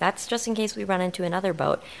 Thank you. That's just in case we run into another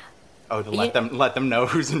boat. Oh, to let them know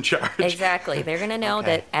who's in charge. Exactly. They're gonna know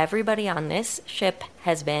Okay. that everybody on this ship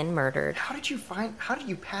has been murdered. How did you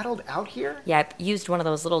paddled out here? Yeah, I used one of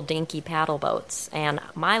those little dinky paddle boats, and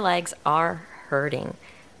my legs are hurting.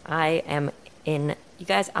 I am in. You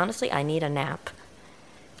guys, honestly, I need a nap.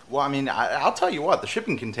 Well, I mean, I'll tell you what, the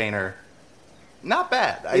shipping container, not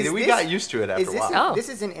bad. We Is got this- used to it after a while. Oh. This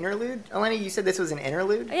is an interlude? Eleni, you said this was an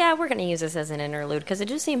interlude? Yeah, we're gonna use this as an interlude because it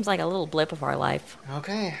just seems like a little blip of our life.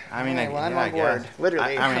 Okay. I mean, Okay, well, I'm yeah, I on board. guess. Literally, I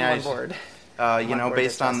mean, I'm I on just- board. You know, board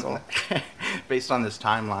based this on vessel. based on this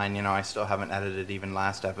timeline, you know, I still haven't edited even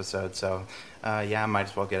last episode, so yeah, I might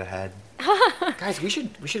as well get ahead. Guys, we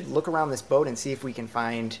should look around this boat and see if we can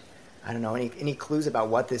find, I don't know, any clues about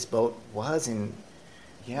what this boat was and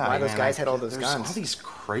Yeah, why those man, guys had all those there's guns. all these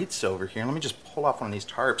crates over here. Let me just pull off one of these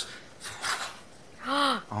tarps.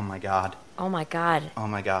 Oh my god! Oh my god. Oh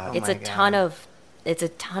my god! It's my a ton God. of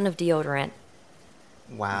deodorant.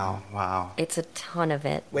 Wow. Wow! It's a ton of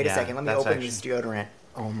it. Wait Yeah, a second, let me that's open this deodorant.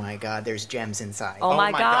 Oh my god, there's gems inside. Oh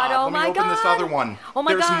my god, oh Let me my open this God. other one. Oh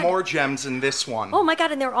my There's God. more gems in this one. Oh my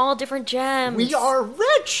god, and they're all different gems. We are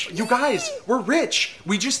rich! You guys, we're rich.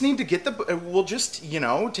 We just need to get we'll just, you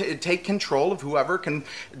know, take control of whoever can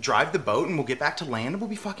drive the boat, and we'll get back to land, and we'll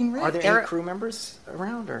be fucking rich. Are there There- any crew members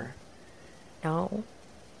around, or? No.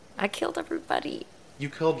 I killed everybody. You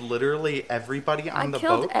killed literally everybody on I the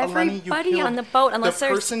killed boat, Eleni? You everybody killed on the boat, unless the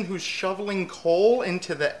there's- person who's shoveling coal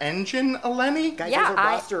into the engine, Eleni? Guys, Yeah, there's a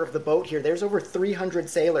I- roster of the boat here. There's over 300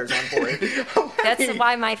 sailors on board.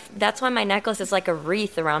 That's why my necklace is like a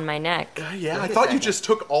wreath around my neck. Yeah, I Wait a thought you second. just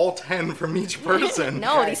took all 10 from each person.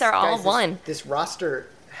 No, these are all Guys, one. This roster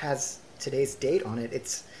has today's date on it.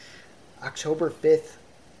 It's October 5th,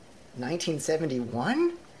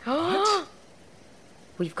 1971?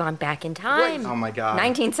 We've gone back in time. Oh my god.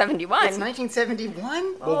 1971. It's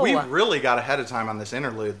 1971? Well, we Oh. really got ahead of time on this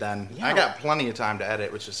interlude then. Yeah. I got plenty of time to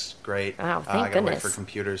edit, which is great. Oh, thank I gotta goodness. wait for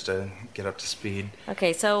computers to get up to speed.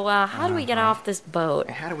 Okay, so how do we get off this boat?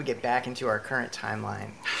 And how do we get back into our current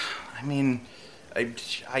timeline? I mean,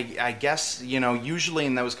 I guess, you know, usually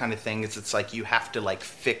in those kind of things, it's like you have to like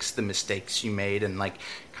fix the mistakes you made and like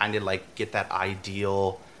kind of like get that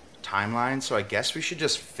ideal timeline. So I guess we should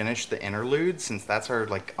just finish the interlude since that's our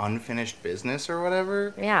like unfinished business or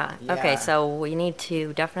whatever. Yeah. Yeah. Okay, so we need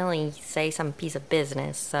to definitely say some piece of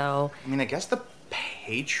business. So I mean, I guess the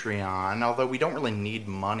Patreon, although we don't really need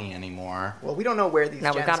money anymore. Well, we don't know where these No,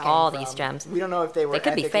 gems we've got came all from. these gems. We don't know if they were They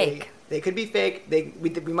could be ethically- fake. They could be fake.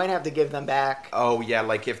 We might have to give them back. Oh yeah,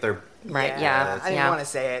 like if they're right, yeah, I didn't yeah. want to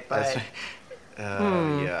say it, but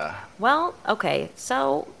yeah. Well, okay,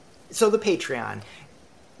 so so the Patreon.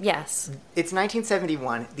 yes, It's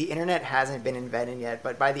 1971. The internet hasn't been invented yet,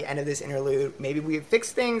 but by the end of this interlude, maybe we've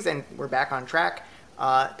fixed things and we're back on track.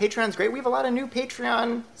 Patreon's great. We have a lot of new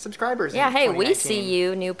Patreon subscribers. yeah. in Hey, we 2019. see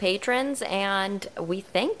you, new patrons, and we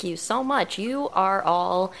thank you so much. You are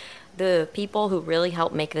all the people who really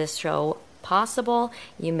help make this show possible.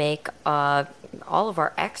 You make all of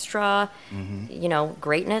our extra, you know,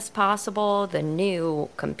 greatness possible. The new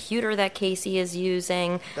computer that Casey is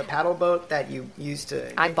using. The paddle boat that you used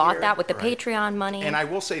to. I get bought here. that with the Patreon money. And I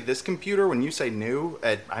will say, this computer, when you say new,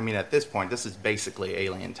 I mean, at this point, this is basically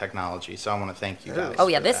alien technology. So I want to thank you guys. oh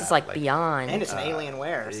yeah, for this that. is like beyond. And it's an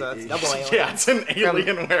Alienware, so it's double alien. Yeah, it's an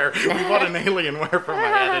Alienware. We bought an Alienware for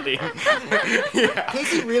my editing.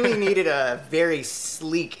 Casey really needed a very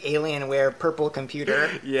sleek Alienware purple computer.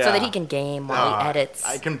 Yeah. so that he can game while he edits.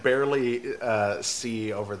 I can barely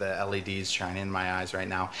see over the LEDs shining in my eyes right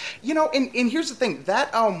now. You know, and here's the thing.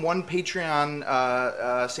 That one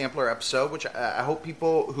Patreon sampler episode, which I hope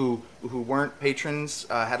people who weren't patrons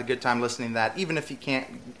had a good time listening to that. Even if you can't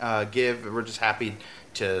give, we're just happy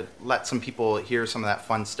to let some people hear some of that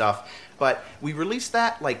fun stuff. But we released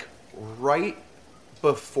that like right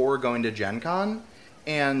before going to Gen Con.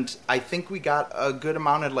 and I think we got a good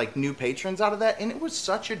amount of like new patrons out of that, and it was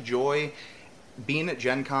such a joy being at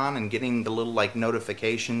Gen Con and getting the little like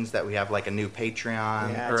notifications that we have like a new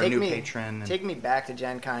Patreon or a new patron. Take me back to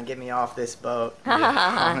Gen Con, get me off this boat.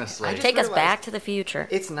 Honestly. Take us back to the future.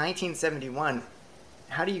 It's 1971.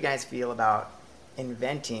 How do you guys feel about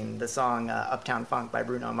inventing the song Uptown Funk by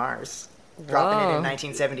Bruno Mars? Dropping it in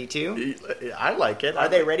 1972? I like it. Are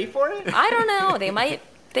they ready for it? I don't know.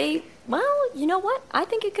 Well, you know what? I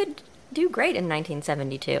think it could do great in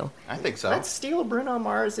 1972. I think so. Let's steal Bruno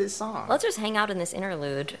Mars's song. Let's just hang out in this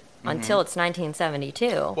interlude until it's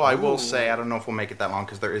 1972. Well, I will say, I don't know if we'll make it that long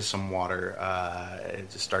because there is some water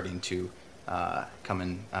just starting to come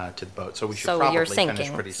in to the boat. So we should probably you're finish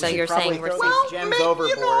sinking. pretty So soon. you're saying we're throw these gems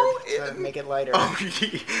overboard to make it lighter.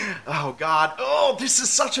 Oh, God. Oh, this is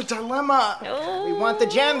such a dilemma. We want the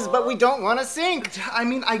gems, but we don't want to sink. I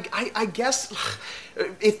mean, I guess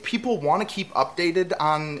if people want to keep updated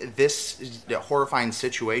on this horrifying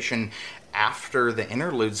situation after the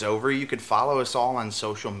interlude's over, you could follow us all on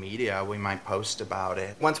social media. We might post about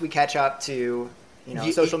it. Once we catch up to,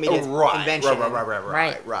 social media convention.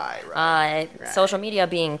 Right. Social media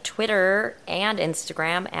being Twitter and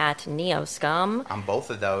Instagram at NeoScum. On both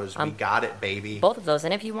of those, we got it, baby. Both of those.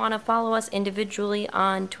 And if you want to follow us individually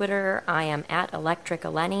on Twitter, I am at Electric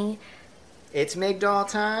Eleni. It's Migdal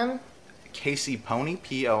time. Casey Pony,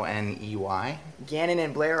 Poney. Gannon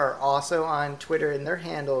and Blair are also on Twitter, and their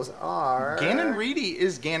handles are... Gannon Reedy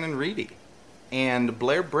is Gannon Reedy. And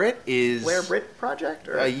Blair Britt is... Blair Britt Project?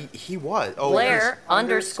 Or? He was. Oh, Blair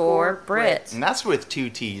 _Britt. Britt. And that's with 2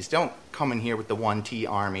 T's. Don't come in here with the 1 T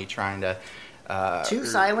army trying to... 2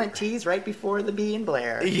 silent T's right before the B in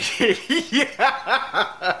Blair. Yeah.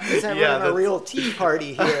 Is that a real tea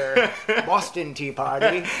party here? Boston Tea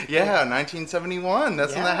Party. Yeah, 1971.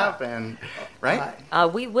 That's when that happened. Right?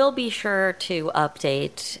 We will be sure to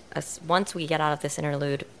update us once we get out of this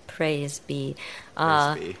interlude. Praise be.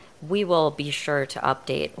 We will be sure to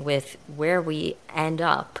update with where we end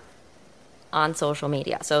up on social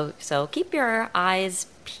media. So keep your eyes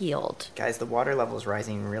peeled. Guys, the water level is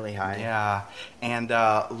rising really high. Yeah. And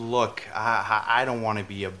look, I don't want to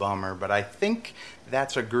be a bummer, but I think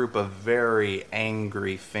that's a group of very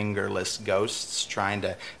angry fingerless ghosts trying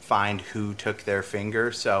to find who took their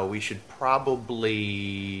finger. So we should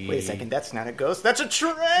probably... Wait a second, that's not a ghost. That's a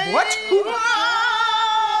train! What?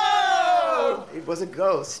 It was a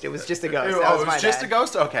ghost. It was just a ghost. It was just a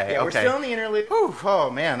ghost? Okay, yeah, okay. We're still in the interlude. Whew, oh,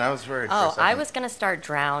 man, I was worried for a second. I was going to start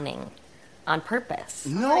drowning on purpose.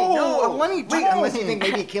 No, Lenny, wait, unless you think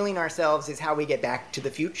maybe killing ourselves is how we get back to the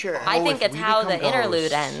future. I think it's how the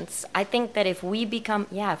interlude ghosts. ends. I think that if we become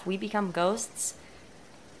ghosts...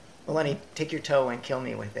 Well, Lenny, take your toe and kill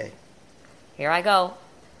me with it. Here I go.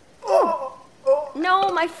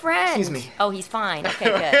 No, my friend. Excuse me. Oh, he's fine. Okay,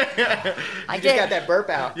 good. I just got that burp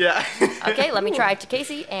out. Yeah. Okay, let me try it to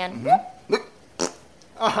Casey, and... Oh,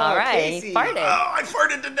 all right, Casey. he farted. Oh, I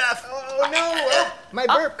farted to death. Oh, no. My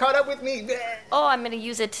burp caught up with me. Oh, I'm going to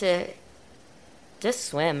use it to just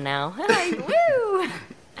swim now. Woo!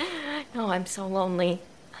 No, I'm so lonely.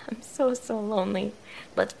 I'm so lonely.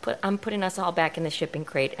 I'm putting us all back in the shipping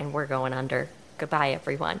crate, and we're going under. Goodbye,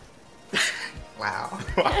 everyone. Wow.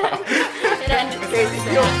 It ended.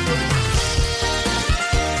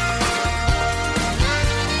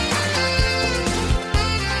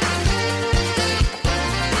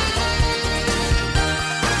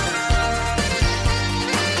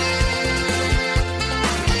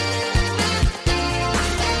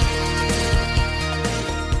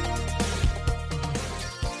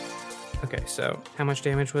 Okay, so how much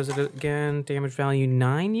damage was it again? Damage value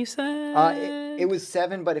 9, you said? It was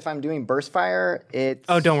 7, but if I'm doing burst fire, it's...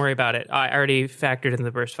 Oh, don't worry about it. I already factored in the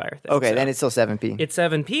burst fire thing. Okay, so. then it's still 7p. It's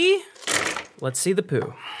 7p. Let's see the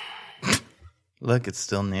poo. Look, it's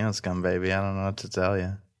still NeoScum, baby. I don't know what to tell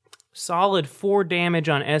you. Solid 4 damage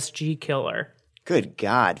on SG Killer. Good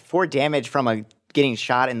God. 4 damage from getting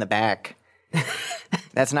shot in the back.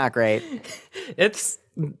 That's not great. It's,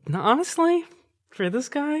 honestly, for this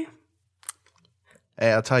guy...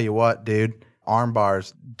 Hey, I'll tell you what, dude. Arm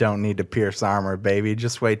bars don't need to pierce armor, baby.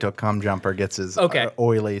 Just wait till Cum Jumper gets his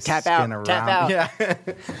oily Tap skin out. around. Tap out. Yeah.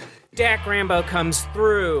 Dak Rambo comes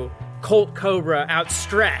through. Colt Cobra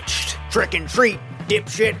outstretched. Trick and treat,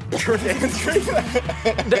 dipshit.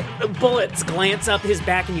 The bullets glance up his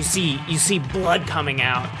back, and you see blood coming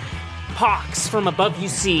out. Pox from above. You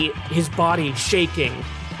see his body shaking,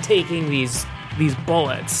 taking these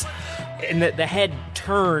bullets, and the head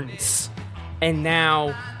turns. And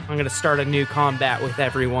now I'm going to start a new combat with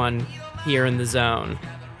everyone here in the zone.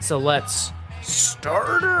 So let's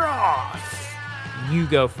start her off. you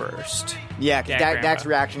go first. Yeah, 'cause Dak's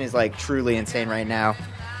reaction is like truly insane right now.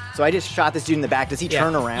 So I just shot this dude in the back. Does he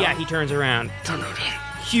turn around? Yeah, he turns around.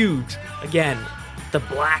 Huge. Again, the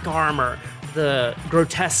black armor, the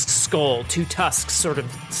grotesque skull, 2 tusks, sort of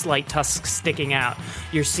slight tusks sticking out.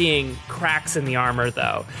 You're seeing cracks in the armor,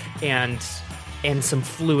 though, and some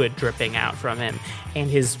fluid dripping out from him. And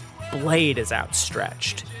his blade is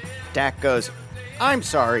outstretched. Dak goes, "I'm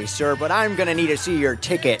sorry, sir, but I'm going to need to see your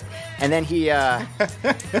ticket." And then he's on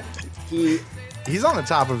the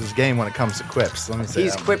top of his game when it comes to quips. Let me say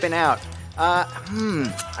he's quipping out.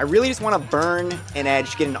 I really just want to burn an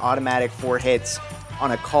edge to get an automatic 4 hits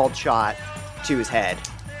on a called shot to his head.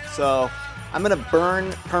 So I'm going to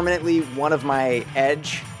burn permanently one of my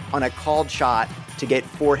edge on a called shot to get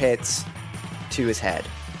 4 hits to his head.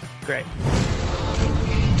 Great.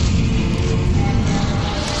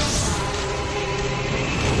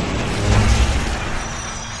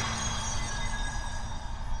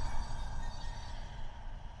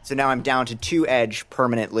 So now I'm down to 2 edge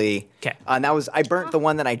permanently. Okay. And I burnt the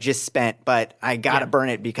one that I just spent, but I gotta burn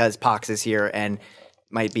it because Pox is here and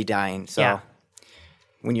might be dying. So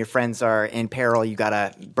when your friends are in peril, you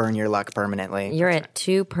gotta burn your luck permanently. You're at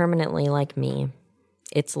 2 permanently like me.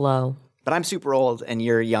 It's low. But I'm super old and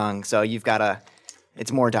you're young, so you've gotta.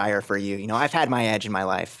 It's more dire for you. You know, I've had my edge in my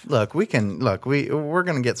life. Look, we're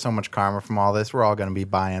gonna get so much karma from all this. We're all gonna be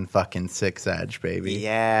buying fucking 6 edge, baby.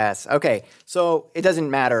 Yes. Okay. So it doesn't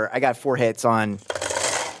matter. I got 4 hits on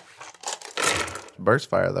Burst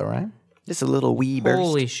fire, though, right? just a little wee burst.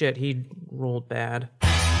 Holy shit, he rolled bad.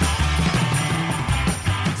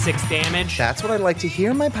 6 damage. That's what I like to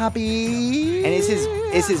hear, my puppy. And is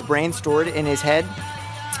his brain stored in his head?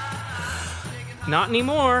 Not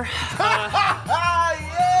anymore.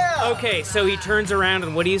 Okay, so he turns around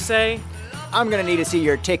and what do you say? I'm gonna need to see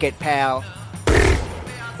your ticket, pal.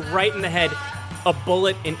 Right in the head. A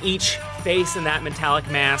bullet in each face in that metallic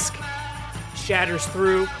mask. Shatters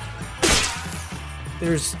through.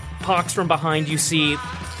 There's Pox from behind. You see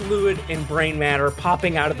fluid and brain matter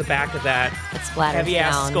popping out of the back of that It splatters heavy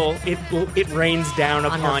ass down. skull. It rains down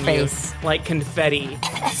On upon your you face. like confetti.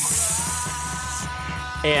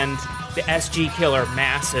 And the SG killer,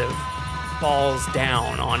 massive, falls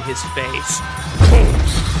down on his face.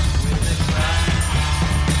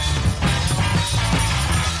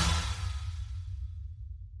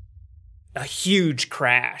 A huge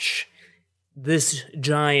crash. This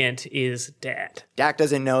giant is dead. Dak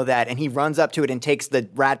doesn't know that, and he runs up to it and takes the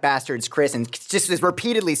rat bastard's Chris and just is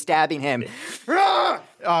repeatedly stabbing him.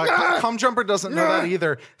 Cum Jumper doesn't know that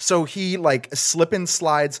either, so he like slip and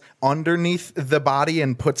slides underneath the body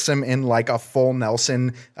and puts him in like a full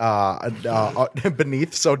Nelson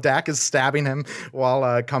beneath. So Dak is stabbing him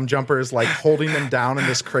while Cum Jumper is like holding him down in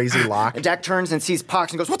this crazy lock. And Dak turns and sees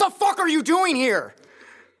Pox and goes, "What the fuck are you doing here?"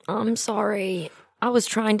 I'm sorry. I was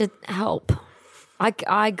trying to help.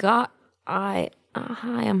 Hi,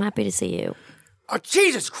 I'm happy to see you. Oh,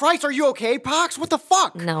 Jesus Christ, are you okay, Pox? What the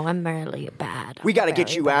fuck? No, I'm barely bad. We gotta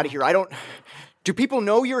get you out of here. Do people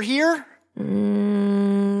know you're here?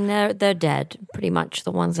 They're dead. Pretty much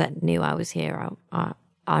the ones that knew I was here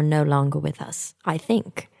are no longer with us, I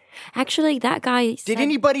think. Actually, that guy said, Did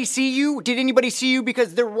anybody see you?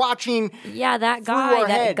 Because they're watching. yeah, that through our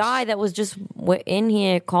heads. guy that was just in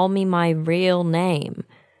here called me my real name.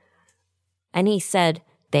 And he said,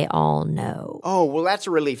 they all know. Oh, well, that's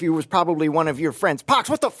a relief. He was probably one of your friends. Pox,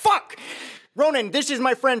 what the fuck? Ronan, this is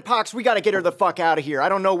my friend Pox. We gotta get her the fuck out of here. I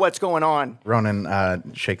don't know what's going on.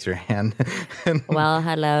 Ronan shakes your hand. Well,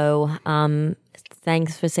 hello.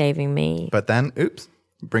 Thanks for saving me. But then, oops,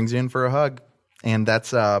 brings you in for a hug. And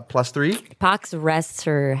that's +3. Pox rests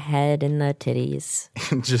her head in the titties.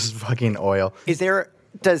 Just fucking oil.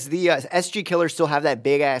 Does the SG killer still have that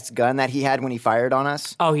big ass gun that he had when he fired on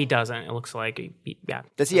us? Oh, he doesn't. It looks like, yeah.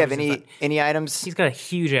 Does he have any items? He's got a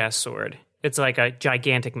huge ass sword. It's like a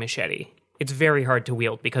gigantic machete. It's very hard to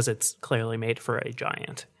wield because it's clearly made for a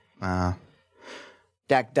giant.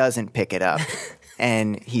 Dak doesn't pick it up,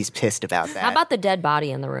 and he's pissed about that. How about the dead body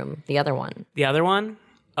in the room? The other one. The other one?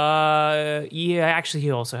 Yeah, actually, he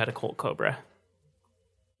also had a Colt Cobra.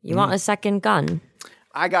 You want a second gun?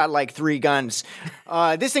 I got like 3 guns.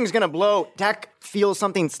 This thing's gonna blow. Dak feels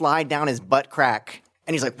something slide down his butt crack.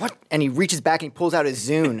 And he's like, what? And he reaches back and he pulls out his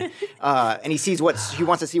Zune. And he sees he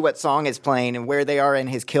wants to see what song is playing and where they are in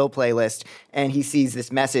his kill playlist. And he sees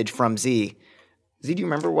this message from Z. Z, do you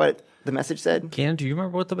remember what the message said? Ken, do you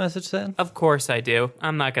remember what the message said? Of course I do.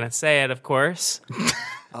 I'm not going to say it, of course.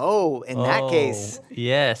 Oh, in that case.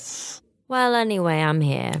 Yes. Well, anyway, I'm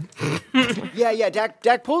here. Yeah.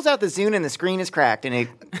 Dak pulls out the Zune and the screen is cracked, and it.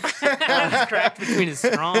 It's cracked between his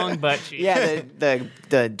strong butt cheeks. Yeah,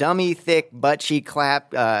 the dummy thick butt cheek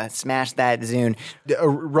clap smashed that Zune.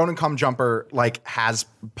 Ronan Cum Jumper like has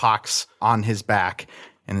Pox on his back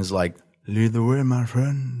and is like, "Lead the way, my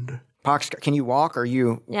friend." Pox, can you walk? Or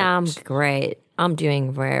you? Yeah, I'm great. I'm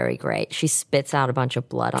doing very great. She spits out a bunch of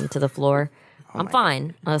blood onto the floor. I'm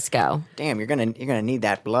fine. Let's go. Damn, you're gonna need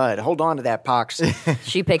that blood. Hold on to that, Pox.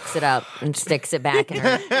 She picks it up and sticks it back in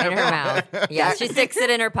her mouth. Yeah, she sticks it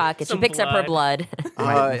in her pocket. Some she picks up her blood.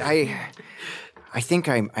 I think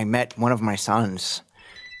I met one of my sons.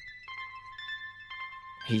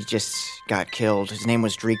 He just got killed. His name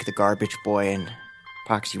was Dreek the Garbage Boy, and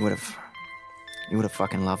Pox, you would have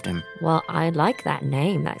fucking loved him. Well, I like that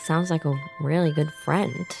name. That sounds like a really good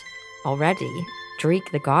friend already.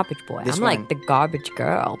 Dreek the Garbage Boy. I'm like the garbage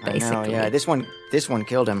girl, basically. I know, yeah. This one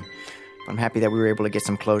killed him. I'm happy that we were able to get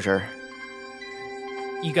some closure.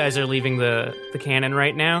 You guys are leaving the cannon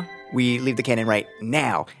right now? We leave the cannon right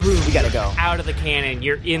now. We gotta go. Out of the cannon.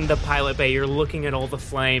 You're in the pilot bay. You're looking at all the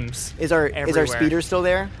flames. Is our everywhere. speeder still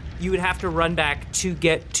there? You would have to run back to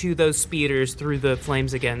get to those speeders through the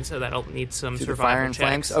flames again, so that'll need some Through survival the fire and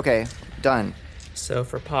checks. flames? Okay, done. So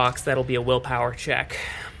for Pox, that'll be a willpower check.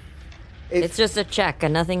 It's just a check,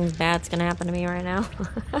 and nothing bad's gonna happen to me right now.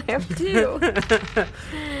 I have 2.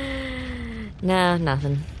 Nah,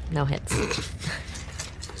 nothing. No hits.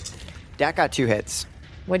 Dak got 2 hits.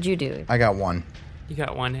 What'd you do? I got 1. You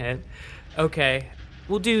got 1 hit. Okay.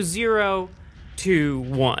 We'll do 0 to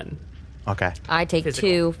 1. Okay. I take Physical.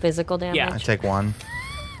 2 physical damage. Yeah. I take 1.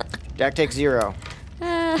 Dak takes 0.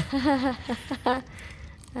 It's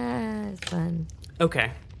fun.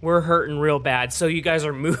 Okay. We're hurting real bad. So you guys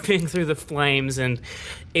are moving through the flames, and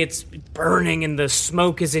it's burning, and the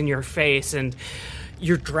smoke is in your face, and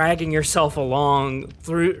you're dragging yourself along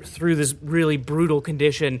through this really brutal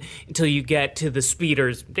condition until you get to the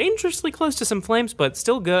speeders. Dangerously close to some flames, but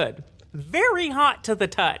still good. Very hot to the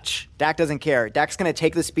touch. Dak doesn't care. Dak's going to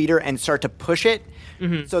take the speeder and start to push it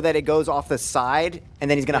so that it goes off the side, and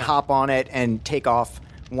then he's going to hop on it and take off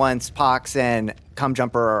once Pox and Cum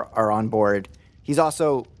Jumper are on board. He's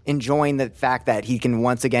also enjoying the fact that he can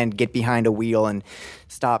once again get behind a wheel and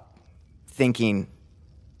stop thinking,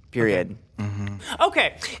 period.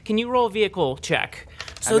 Okay, can you roll a vehicle check?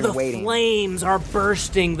 So I've been the waiting. flames are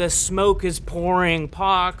bursting, the smoke is pouring.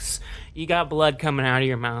 Pox, you got blood coming out of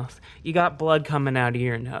your mouth. You got blood coming out of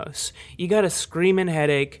your nose. You got a screaming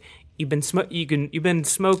headache. You've been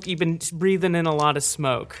breathing in a lot of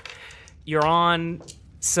smoke. You're on.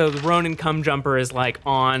 So the Ronan Cum Jumper is like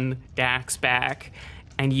on Dak's back,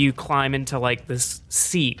 and you climb into like this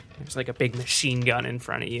seat. There's like a big machine gun in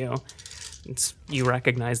front of you. You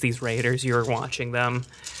recognize these raiders. You're watching them.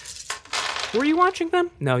 Were you watching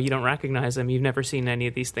them? No, you don't recognize them. You've never seen any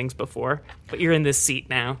of these things before. But you're in this seat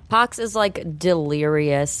now. Pox is like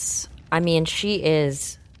delirious. I mean, she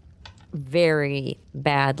is very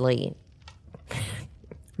badly.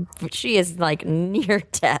 She is like near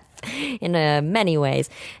death in many ways.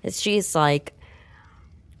 She's like,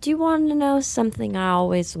 do you want to know something I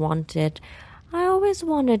always wanted? I always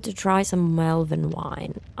wanted to try some Melvin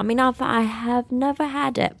wine. I mean, I have never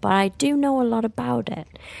had it, but I do know a lot about it.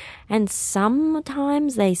 And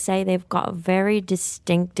sometimes they say they've got very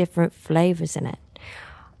distinct different flavors in it.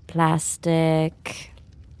 Plastic,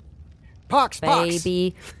 Pox,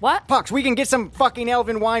 baby. What? Pox, we can get some fucking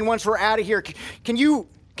elven wine once we're out of here. Can you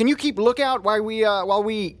keep lookout while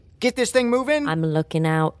we get this thing moving? I'm looking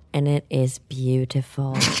out, and it is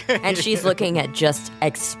beautiful. And she's looking at just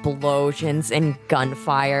explosions and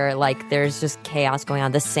gunfire. Like, there's just chaos going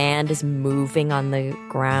on. The sand is moving on the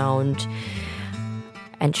ground.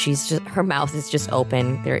 And her mouth is just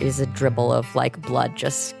open. There is a dribble of, like, blood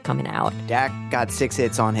just coming out. Dak got 6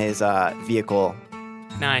 hits on his vehicle.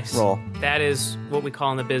 Nice. Roll. That is what we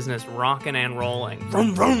call in the business rocking and rolling.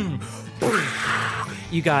 Vroom, vroom.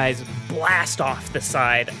 You guys blast off the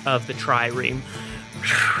side of the trireme.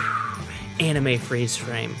 Anime freeze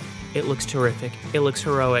frame. It looks terrific. It looks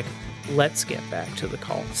heroic. Let's get back to the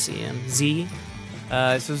Coliseum. Z?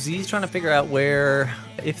 So Z's trying to figure out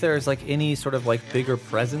if there's like any sort of like bigger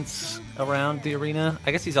presence around the arena.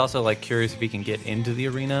 I guess he's also like curious if he can get into the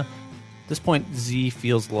arena. At this point, Z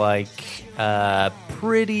feels like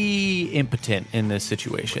pretty impotent in this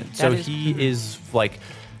situation. So he is like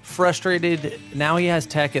frustrated. Now he has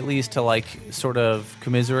Tech at least to like sort of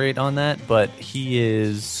commiserate on that, but he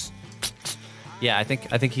is. Yeah, I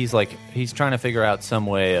think he's trying to figure out some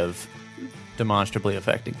way of demonstrably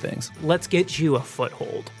affecting things. Let's get you a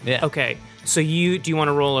foothold. Yeah. Okay. So do you want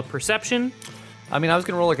to roll a perception? I mean, I was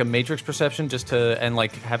going to roll like a matrix perception and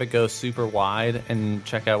like have it go super wide and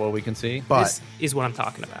check out what we can see. But This is what I'm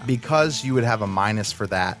talking about. because you would have a minus for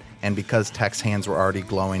that, and because Tech's hands were already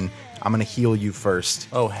glowing, I'm going to heal you first.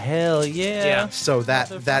 Oh, hell yeah. Yeah. So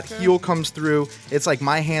that heal comes through. It's like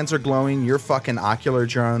my hands are glowing. Your fucking ocular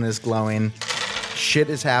drone is glowing. Shit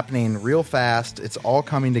is happening real fast. It's all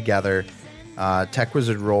coming together. Tech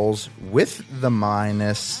Wizard rolls with the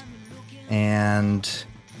minus and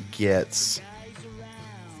gets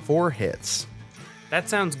 4 hits. That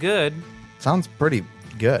sounds good. Sounds pretty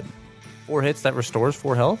good. 4 hits, that restores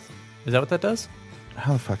 4 health? Is that what that does?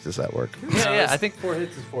 How the fuck does that work? Yeah, I think 4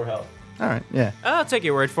 hits is 4 health. All right, yeah. I'll take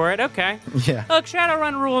your word for it. Okay. Yeah. Look,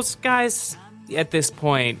 Shadowrun rules, guys. At this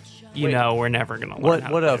point, we're never gonna learn. What how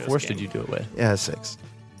to play this force game. did you do it with? Yeah, 6.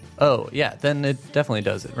 Oh, yeah, then it definitely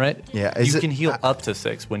does it, right? Yeah, You can heal up to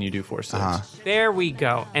 6 when you do force 6. There we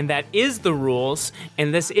go. And that is the rules.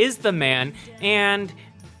 And this is the man. And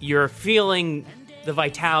you're feeling the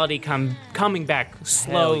vitality coming back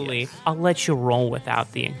slowly. yes. I'll let you roll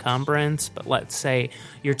without the encumbrance, but let's say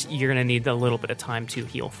you're going to need a little bit of time to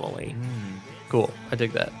heal fully. Cool, I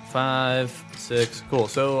dig that. 5, 6, cool.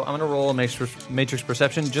 So I'm going to roll a matrix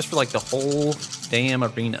perception just for like the whole damn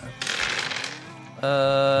arena.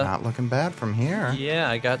 Not looking bad from here. Yeah,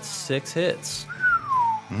 I got 6 hits.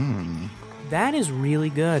 That is really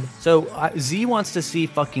good. So Z wants to see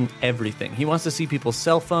fucking everything. He wants to see people's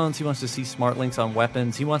cell phones. He wants to see smart links on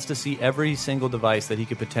weapons. He wants to see every single device that he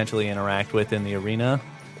could potentially interact with in the arena.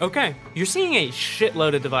 Okay. You're seeing a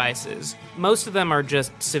shitload of devices. Most of them are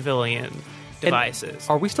just civilian devices.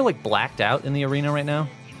 Are we still like blacked out in the arena right now?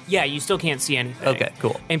 Yeah, you still can't see anything. Okay,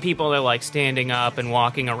 cool. And people are like standing up and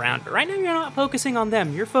walking around. But right now, you're not focusing on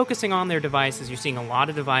them. You're focusing on their devices. You're seeing a lot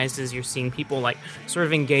of devices. You're seeing people like sort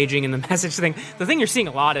of engaging in the message thing. The thing you're seeing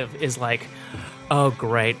a lot of is like, oh,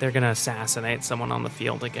 great, they're going to assassinate someone on the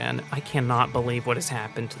field again. I cannot believe what has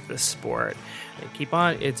happened to this sport. They keep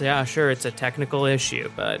on. It's a technical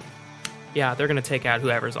issue, but yeah, they're going to take out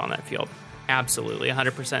whoever's on that field. Absolutely,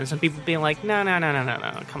 100%. Some people being like, no,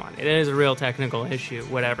 come on. It is a real technical issue,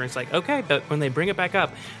 whatever. It's like, okay, but when they bring it back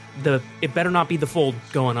up, it better not be the fold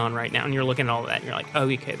going on right now. And you're looking at all of that, and you're like, oh,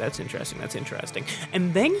 okay, that's interesting.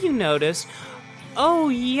 And then you notice, oh,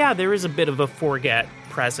 yeah, there is a bit of a Forget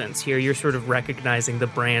presence here. You're sort of recognizing the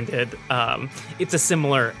branded, it's a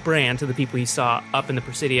similar brand to the people you saw up in the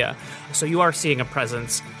Presidia. So you are seeing a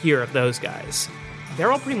presence here of those guys.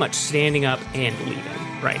 They're all pretty much standing up and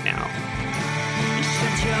leaving right now.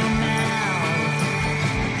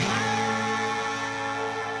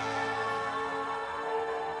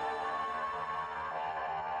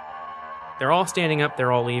 They're all standing up,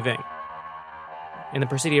 they're all leaving. In the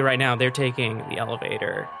Presidia right now, they're taking the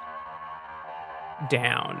elevator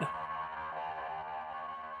down.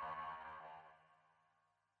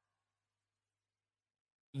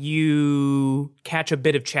 You catch a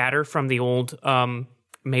bit of chatter from the old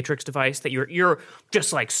Matrix device that you're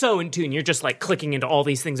just like so in tune. You're just like clicking into all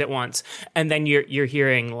these things at once, and then you're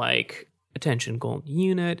hearing like, "Attention, Gold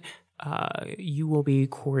Unit, you will be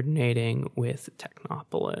coordinating with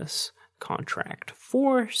Technopolis Contract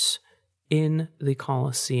Force in the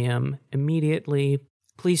Coliseum immediately.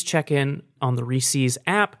 Please check in on the Reese's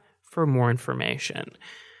app for more information."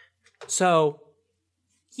 So,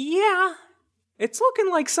 yeah, it's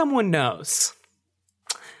looking like someone knows.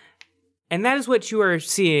 And that is what you are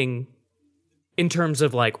seeing in terms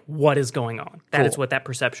of like what is going on. That is what that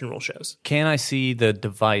perception roll shows. Can I see the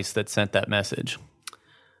device that sent that message?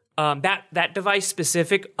 That device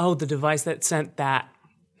specific. Oh, the device that sent that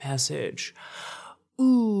message.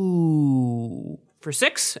 Ooh. For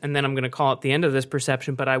 6, and then I'm going to call it the end of this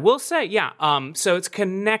perception. But I will say, yeah. So it's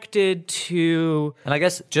connected to. And I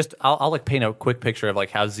guess just I'll like paint a quick picture of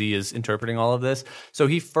like how Z is interpreting all of this. So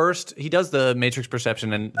he does the matrix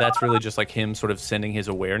perception, and that's really just like him sort of sending his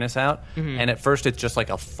awareness out. Mm-hmm. And at first, it's just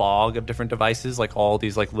like a fog of different devices, like all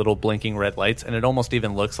these like little blinking red lights, and it almost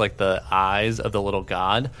even looks like the eyes of the little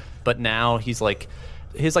god. But now he's like.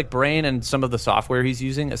 His like brain and some of the software he's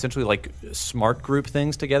using essentially like smart group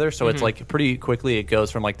things together. So it's like pretty quickly it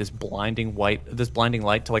goes from like this blinding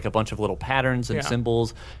light to like a bunch of little patterns and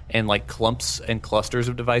symbols and like clumps and clusters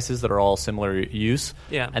of devices that are all similar use.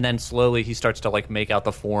 Yeah. And then slowly he starts to like make out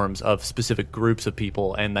the forms of specific groups of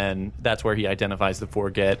people, and then that's where he identifies the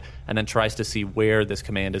Forget and then tries to see where this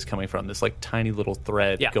command is coming from. This like tiny little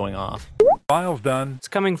thread going off. File's done. It's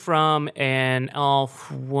coming from an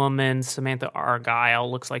elf woman, Samantha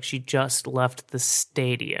Argyle. Looks like she just left the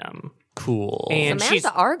stadium. Cool. And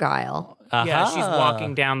Samantha Argyle. Yeah, she's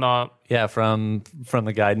walking down the. Yeah, from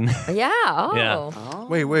the Gaiden. Yeah. Oh. Yeah.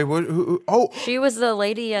 Wait. Oh, She was the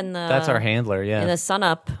lady in the. That's our handler, yeah. In the sun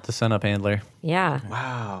up. The Sun-Up handler. Yeah.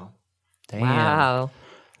 Wow. Damn. Wow.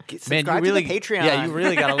 Man, Subscribe you really, to the Patreon. Yeah, you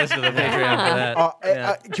really got to listen to the Patreon for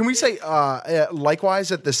that. Can we say,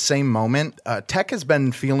 likewise, at the same moment, Tech has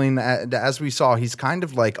been feeling, as we saw, he's kind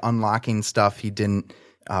of like unlocking stuff he didn't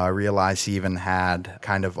realize he even had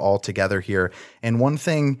kind of all together here. And one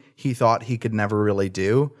thing he thought he could never really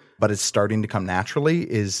do, but it's starting to come naturally,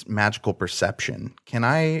 is magical perception. Can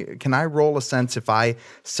I roll a sense if I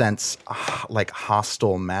sense like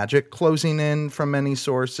hostile magic closing in from any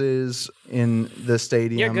sources in the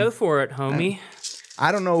stadium? Yeah, go for it, homie.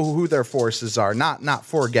 I don't know who their forces are. Not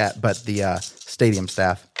Forget, but the stadium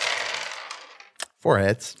staff. 4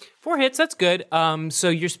 hits. 4 hits, that's good. So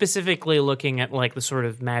you're specifically looking at like the sort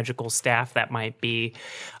of magical staff that might be.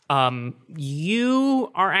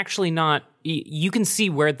 You are actually not. You can see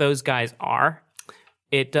where those guys are.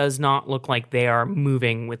 It does not look like they are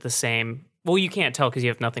moving with the same. Well, you can't tell because you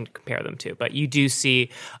have nothing to compare them to, but you do see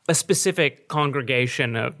a specific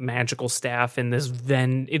congregation of magical staff in this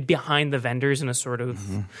behind the vendors in a sort of,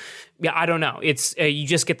 yeah, I don't know. It's you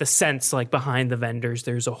just get the sense like behind the vendors,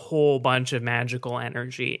 there's a whole bunch of magical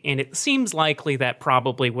energy, and it seems likely that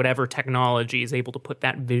probably whatever technology is able to put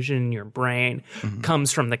that vision in your brain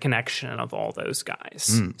comes from the connection of all those guys,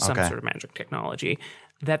 some sort of magic technology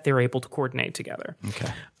that they're able to coordinate together.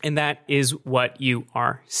 Okay, and that is what you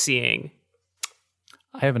are seeing.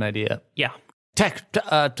 I have an idea. Yeah. Tech.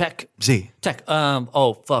 Z. Tech.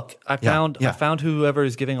 Oh fuck! I found yeah. I found whoever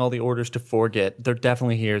is giving all the orders to Forget. They're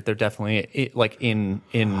definitely here. They're definitely like in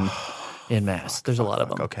mass. There's a lot of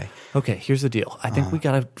them. Okay. Here's the deal. I think we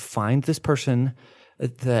gotta find this person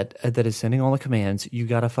that is sending all the commands. You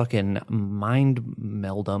gotta fucking mind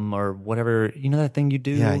meld them or whatever. You know that thing you do?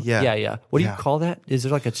 Yeah. What do you call that? Is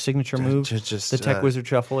there like a signature move? Just the Tech Wizard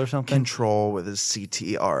Shuffle or something? Control with his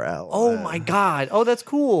CTRL. Oh my god! Oh, that's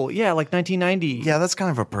cool. Yeah, like 1990. Yeah, that's kind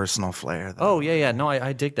of a personal flair, though. Oh yeah. No,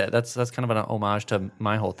 I dig that. That's kind of an homage to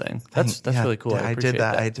my whole thing. That's really cool. I did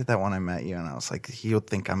that. appreciate I did that when I met you, and I was like, he'll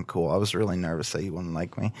think I'm cool. I was really nervous that you wouldn't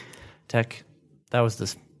like me. Tech, that was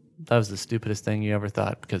the stupidest thing you ever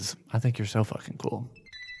thought, because I think you're so fucking cool.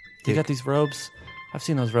 You got these robes. I've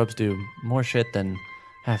seen those robes do more shit than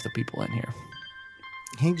half the people in here.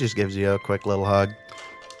 He just gives you a quick little hug.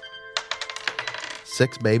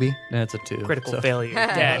 6, baby. That's a 2. Critical failure.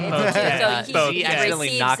 Dead. Both dead. So Both he dead. accidentally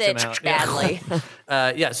receives knocks him it out.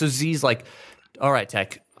 badly. So Z's like, all right,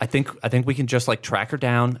 Tech, I think we can just like track her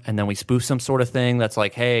down, and then we spoof some sort of thing that's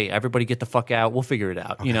like, hey, everybody get the fuck out. We'll figure it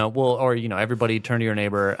out. Okay. Everybody turn to your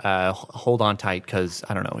neighbor, hold on tight, because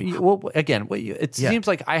I don't know. It seems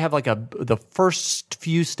like I have like the first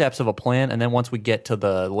few steps of a plan, and then once we get to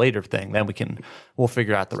the later thing, then we'll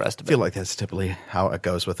figure out the rest of it. I feel like that's typically how it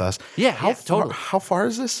goes with us. Yeah, totally. How far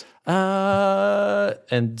is this?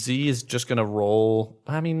 And Z is just gonna roll.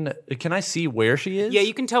 I mean, can I see where she is? Yeah,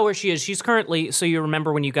 you can tell where she is. She's currently, so you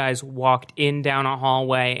remember when you guys walked in down a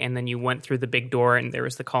hallway and then you went through the big door and there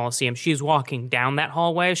was the Coliseum. She's walking down that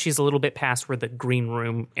hallway. She's a little bit past where the green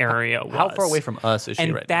room area was. How far away from us is she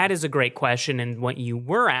and right that now? is a great question, and what you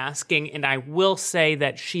were asking, and I will say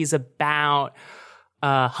that she's about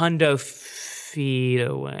hundo feet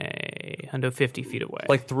away, 50 feet away.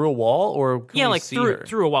 Like through a wall, or can we like see through her?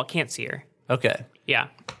 through a wall. Can't see her. Okay. Yeah,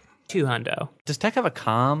 2 hundo. Does Tech have a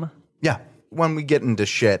comm? Yeah. When we get into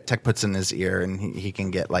shit, Tech puts in his ear and he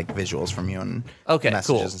can get like visuals from you and messages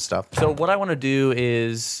cool. and stuff. So what I want to do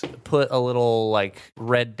is put a little like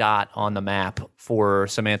red dot on the map for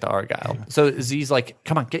Samantha Argyle. So Z's like,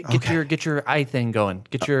 come on, get your eye thing going.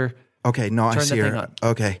 Get your Okay, no, I turn see the her. thing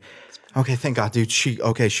on. Okay, thank God, dude.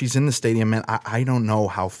 She's in the stadium, man. I don't know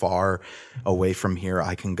how far away from here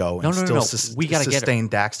I can go and No. still We gotta get her. sustain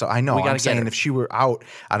Dax stuff. I know. We gotta I'm get saying her. if she were out,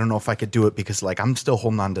 I don't know if I could do it because like I'm still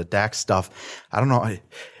holding on to Dax stuff. I don't know.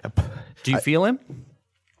 Do you feel him?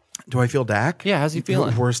 Do I feel Dak? Yeah, how's he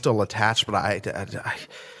feeling? We're still attached, but I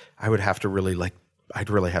would have to really like. I'd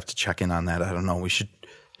really have to check in on that. I don't know. We should.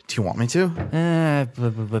 Do you want me to?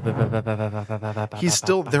 He's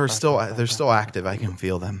still. They're still active. I can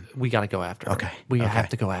feel them. We got to go after her. Okay. We Okay. have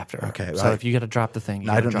to go after her. Okay, So right. if you got to drop the thing,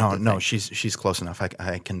 I don't know. No, she's close enough.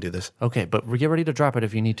 I can do this. Okay, but get ready to drop it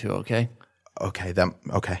if you need to, okay? Okay,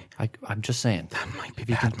 okay. I'm just saying. That might be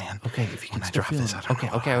bad, man. Okay, if you can When I still drop feel this, it. I don't know.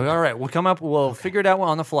 Okay, all right. We'll come up. We'll figure it out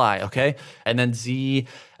on the fly, okay? And then Z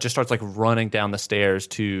just starts like running down the stairs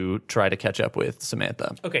to try to catch up with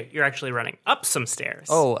Samantha. Okay, you're actually running up some stairs.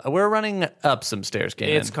 Oh, we're running up some stairs,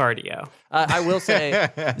 Gannon. It's cardio. I will say,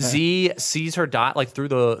 Z sees her dot like through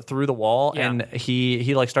the wall, Yeah. and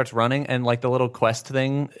he like starts running, and like the little quest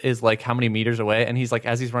thing is like how many meters away, and he's like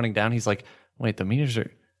as he's running down, he's like, wait, the meters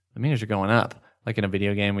are going up. Like in a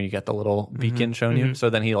video game when you get the little beacon showing you. So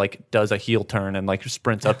then he like does a heel turn and like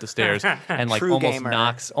sprints up the stairs and like True almost gamer.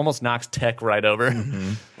 knocks Tech right over.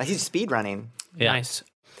 He's speed running. Yeah. Nice.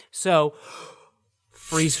 So,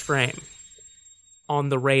 freeze frame on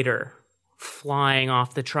the Raider flying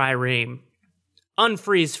off the trireme.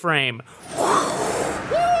 Unfreeze frame.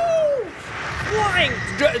 Flying.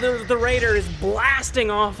 The Raider is blasting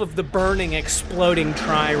off of the burning, exploding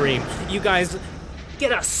trireme. You guys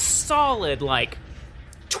get a solid,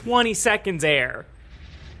 20 seconds air.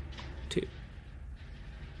 2.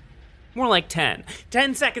 More like 10.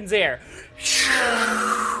 10 seconds air.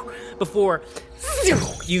 Before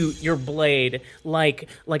your blade, like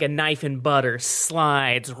a knife in butter,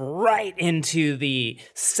 slides right into the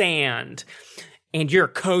sand, and you're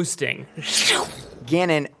coasting.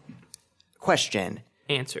 Gannon, question.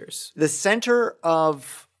 Answers. The center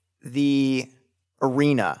of the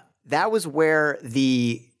arena, that was where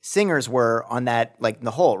the singers were on that,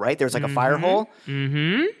 the hole, right? There's a fire hole.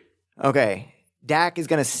 Mm-hmm. Okay. Dak is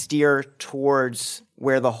going to steer towards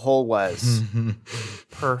where the hole was.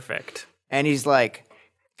 Perfect. And he's like,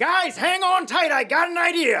 guys, hang on tight. I got an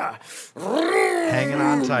idea. Hanging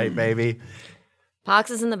on tight, baby. Pox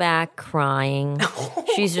is in the back crying.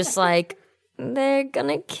 She's just like, they're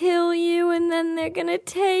gonna kill you and then they're gonna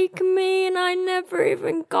take me and I never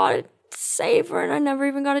even got to save her and I never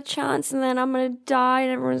even got a chance and then I'm gonna die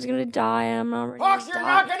and everyone's gonna die and I'm not Fox, you're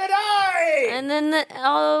not gonna die! And then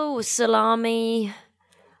salami,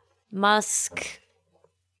 musk,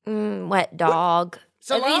 wet dog.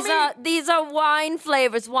 Salami? These are wine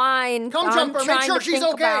flavors. Wine. Come, I'm Jumper, make trying sure to she's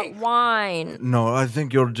think okay. about wine. No, I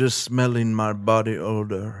think you're just smelling my body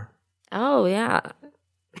odor. Oh yeah.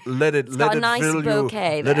 Let it got a nice fill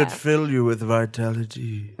bouquet you. Let there. it fill you with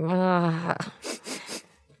vitality.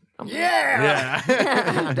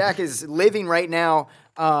 Yeah. Dak is living right now,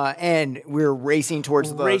 and we're racing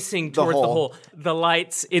towards the hole. The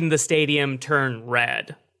lights in the stadium turn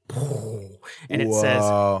red. And it says,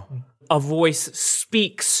 a voice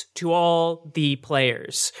speaks to all the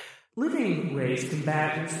players. Living race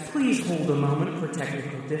combatants, please hold a moment for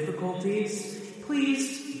technical difficulties.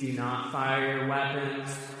 Please do not fire your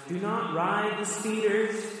weapons. Do not ride the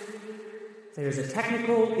speeders. There's a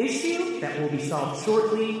technical issue that will be solved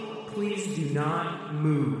shortly. Please do not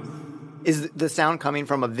move. Is the sound coming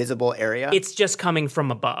from a visible area? It's just coming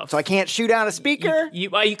from above. So I can't shoot out a speaker? You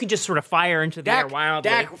can just sort of fire into the air wildly.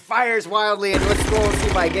 Dak fires wildly, and let's roll and see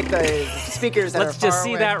if I get the speakers that Let's are far just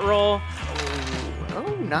see away. that roll.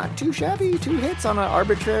 Oh, not too shabby. 2 hits on an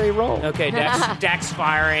arbitrary roll. Okay, Dak's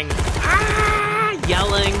firing.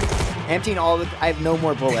 Yelling. Emptying I have no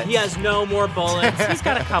more bullets. He has no more bullets. He's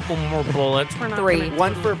got a couple more bullets. We're not 3.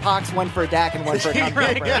 One for Pox, one for Dak, and one for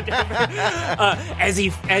Gunpowder. as they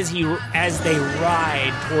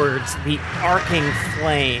ride towards the arcing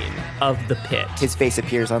flame of the pit. His face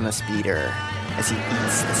appears on the speeder as he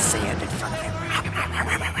eats the sand in front of him.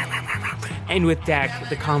 And with Dak,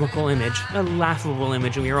 the comical image, a laughable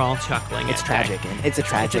image, and we are all chuckling. It's at tragic. Dak. It's a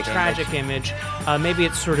tragic image. Maybe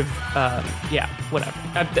it's sort of, whatever.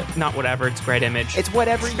 Not whatever, it's a great image. It's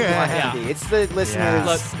whatever you want it Yeah. to be. It's the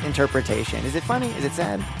listener's interpretation. Is it funny? Is it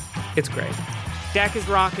sad? It's great. Dak is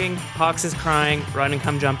rocking, Pox is crying, Run and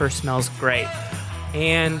Come Jumper smells great.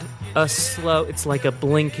 And it's like a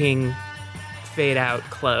blinking fade out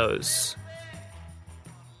close.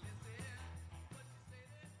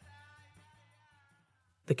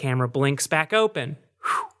 The camera blinks back open.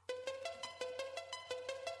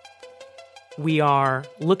 We are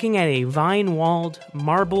looking at a vine-walled,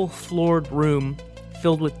 marble-floored room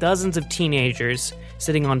filled with dozens of teenagers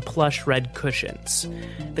sitting on plush red cushions.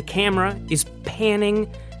 The camera is panning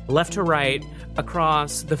left to right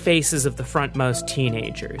across the faces of the frontmost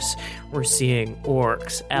teenagers. We're seeing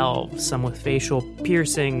orcs, elves, some with facial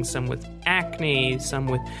piercings, some with acne, some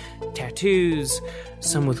with tattoos,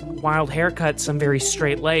 some with wild haircuts, some very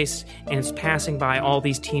straight-laced, and it's passing by all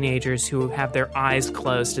these teenagers who have their eyes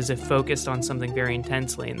closed as if focused on something very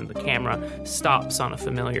intensely, and then the camera stops on a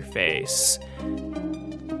familiar face.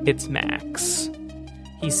 It's Max.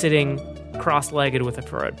 He's sitting cross-legged with a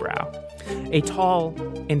furrowed brow. A tall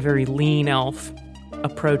and very lean elf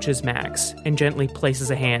approaches Max and gently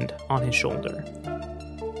places a hand on his shoulder.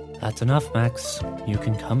 That's enough, Max. You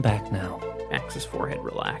can come back now. Max's forehead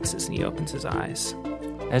relaxes and he opens his eyes.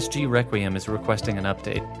 SG Requiem is requesting an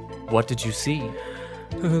update. What did you see?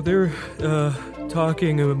 They're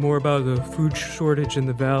talking more about the food shortage in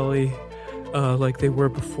the valley, like they were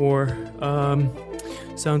before.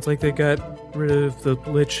 Sounds like they got rid of the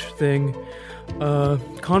lich thing.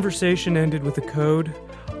 Conversation ended with a code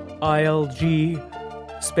ILG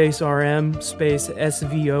space RM space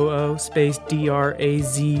SVOO space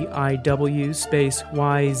DRAZIW space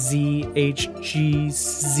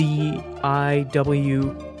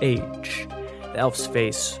YZHGZIWH. The elf's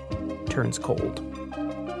face turns cold.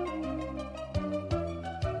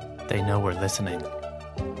 They know we're listening.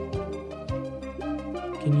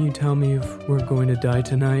 Can you tell me if we're going to die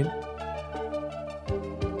tonight?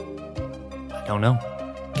 I don't know.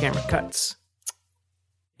 Camera cuts.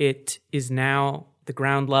 It is now the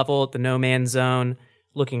ground level at the no man's zone,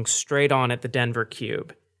 looking straight on at the Denver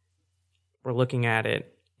Cube. We're looking at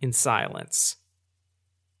it in silence.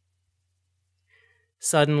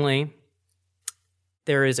 Suddenly,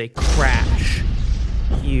 there is a crash.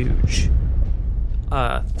 Huge.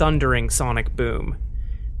 Thundering sonic boom.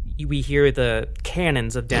 We hear the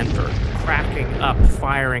cannons of Denver cracking up,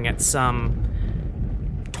 firing at some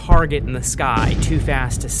target in the sky, too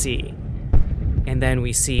fast to see. And then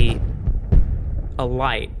we see a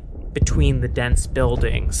light between the dense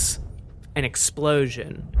buildings, an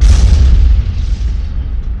explosion,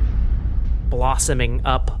 blossoming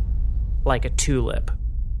up like a tulip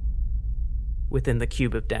within the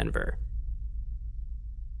cube of Denver.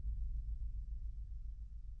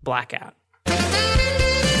 Blackout.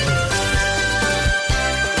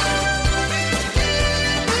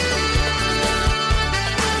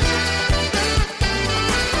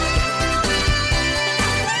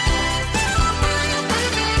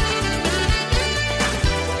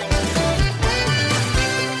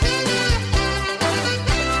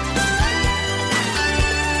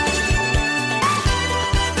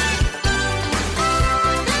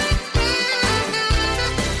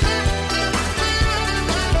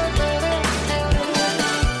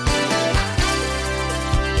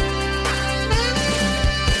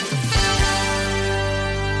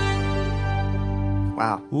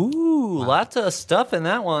 Wow. Ooh, lots of stuff in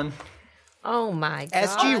that one. Oh my god.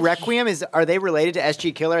 SG Requiem, are they related to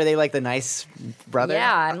SG Killer? Are they like the nice brother?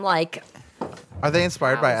 Yeah, I'm like, Are they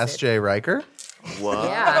inspired by How is S.J. Riker?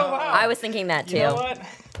 yeah. I was thinking that too. You know what?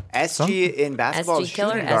 SG in basketball SG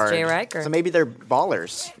Killer, shooting guard. SJ Riker. So maybe they're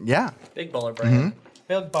ballers. Yeah. Big baller brand.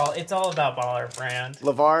 Big ball. It's all about baller brand.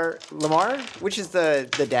 Lamar, which is the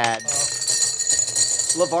dad.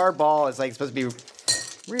 LeVar Ball is like supposed to be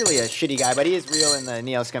really a shitty guy, but he is real in the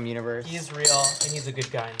Neoscum universe. He is real, and he's a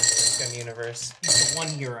good guy in the Scum universe. He's the one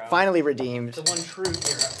hero. Finally redeemed. The one true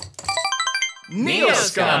hero.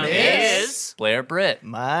 Neoscum is Blair Britt.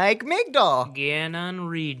 Mike Migdal. Gannon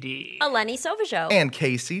Reedy. Eleni Sovajo. And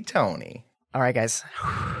Casey Tony. All right, guys.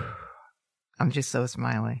 I'm just so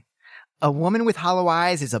smiley. A Woman with Hollow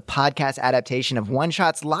Eyes is a podcast adaptation of One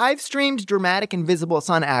Shot's live-streamed dramatic Invisible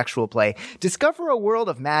Sun actual play. Discover a world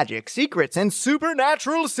of magic, secrets, and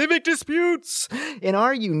supernatural civic disputes in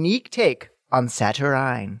our unique take on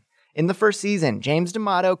Saturnine. In the first season, James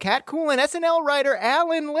D'Amato, Kat Cool, and SNL writer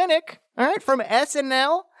Alan Linick, all right, from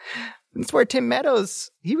SNL, that's where Tim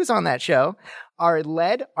Meadows, he was on that show, are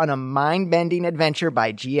led on a mind-bending adventure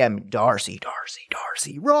by GM Darcy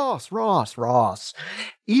Ross.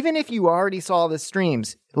 Even if you already saw the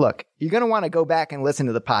streams, look, you're going to want to go back and listen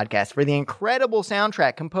to the podcast for the incredible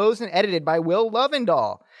soundtrack composed and edited by Will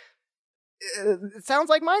Lovendahl. It sounds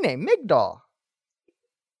like my name, Migdal.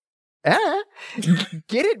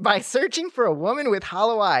 Get it by searching for A Woman with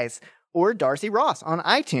Hollow Eyes or Darcy Ross on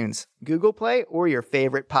iTunes, Google Play, or your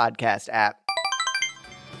favorite podcast app.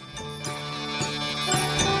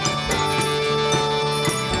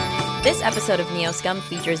 This episode of Neoscum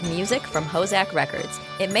features music from Hozak Records.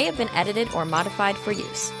 It may have been edited or modified for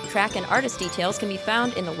use. Track and artist details can be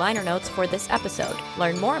found in the liner notes for this episode.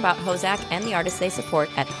 Learn more about Hozak and the artists they support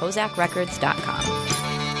at hozakrecords.com.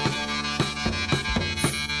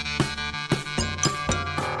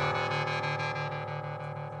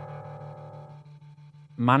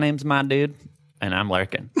 My name's My Dude, and I'm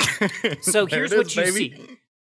Larkin. So here's what you see.